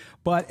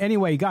 But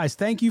anyway, guys,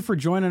 thank you for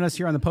joining us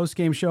here on the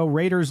postgame show.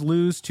 Raiders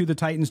lose to the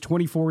Titans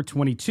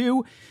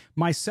 24-22.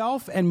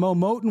 Myself and Mo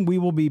Moten, we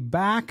will be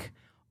back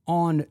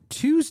on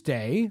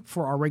Tuesday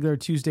for our regular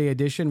Tuesday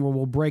edition, where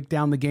we'll break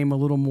down the game a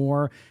little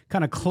more,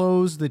 kind of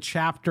close the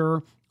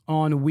chapter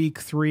on week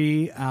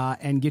 3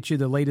 and get you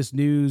the latest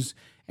news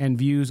and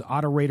views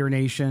out of Raider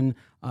Nation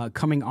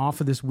coming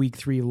off of this week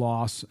 3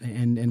 loss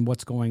and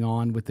what's going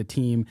on with the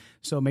team.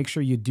 So make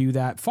sure you do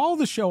that. Follow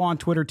the show on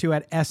Twitter too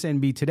at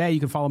SNB Today. You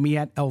can follow me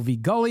at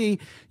LV Gully.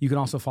 You can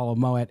also follow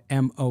Mo at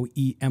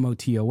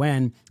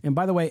MOEMOTON. And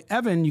by the way,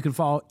 Evan, you can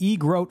follow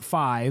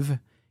eGroat5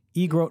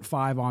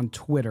 on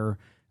Twitter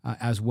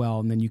as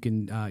well. And then you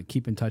can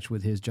keep in touch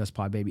with his Just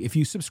Pod Baby. If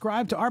you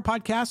subscribe to our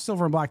podcast,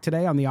 Silver and Black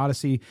Today, on the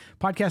Odyssey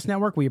Podcast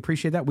Network, we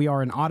appreciate that. We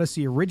are an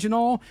Odyssey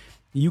original.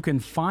 You can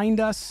find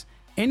us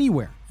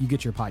anywhere you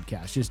get your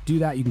podcast. Just do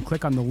that. You can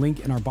click on the link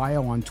in our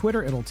bio on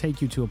Twitter. It'll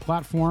take you to a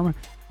platform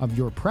of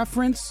your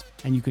preference,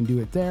 and you can do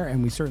it there.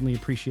 And we certainly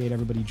appreciate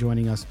everybody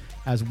joining us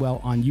as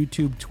well on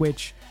YouTube,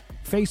 Twitch,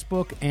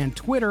 Facebook, and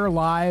Twitter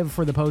live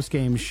for the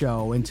postgame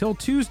show. Until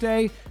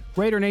Tuesday,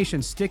 Raider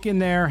Nation, stick in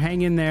there,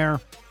 hang in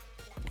there.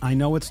 I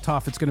know it's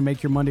tough. It's going to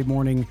make your Monday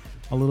morning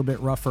a little bit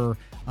rougher,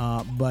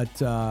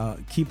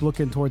 but keep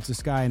looking towards the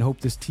sky and hope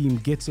this team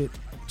gets it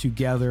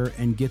together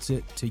and gets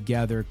it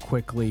together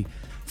quickly.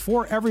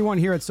 For everyone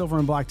here at Silver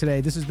and Black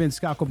Today, this has been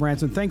Scott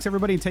Branson. Thanks,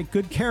 everybody, and take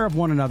good care of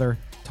one another.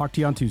 Talk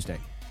to you on Tuesday.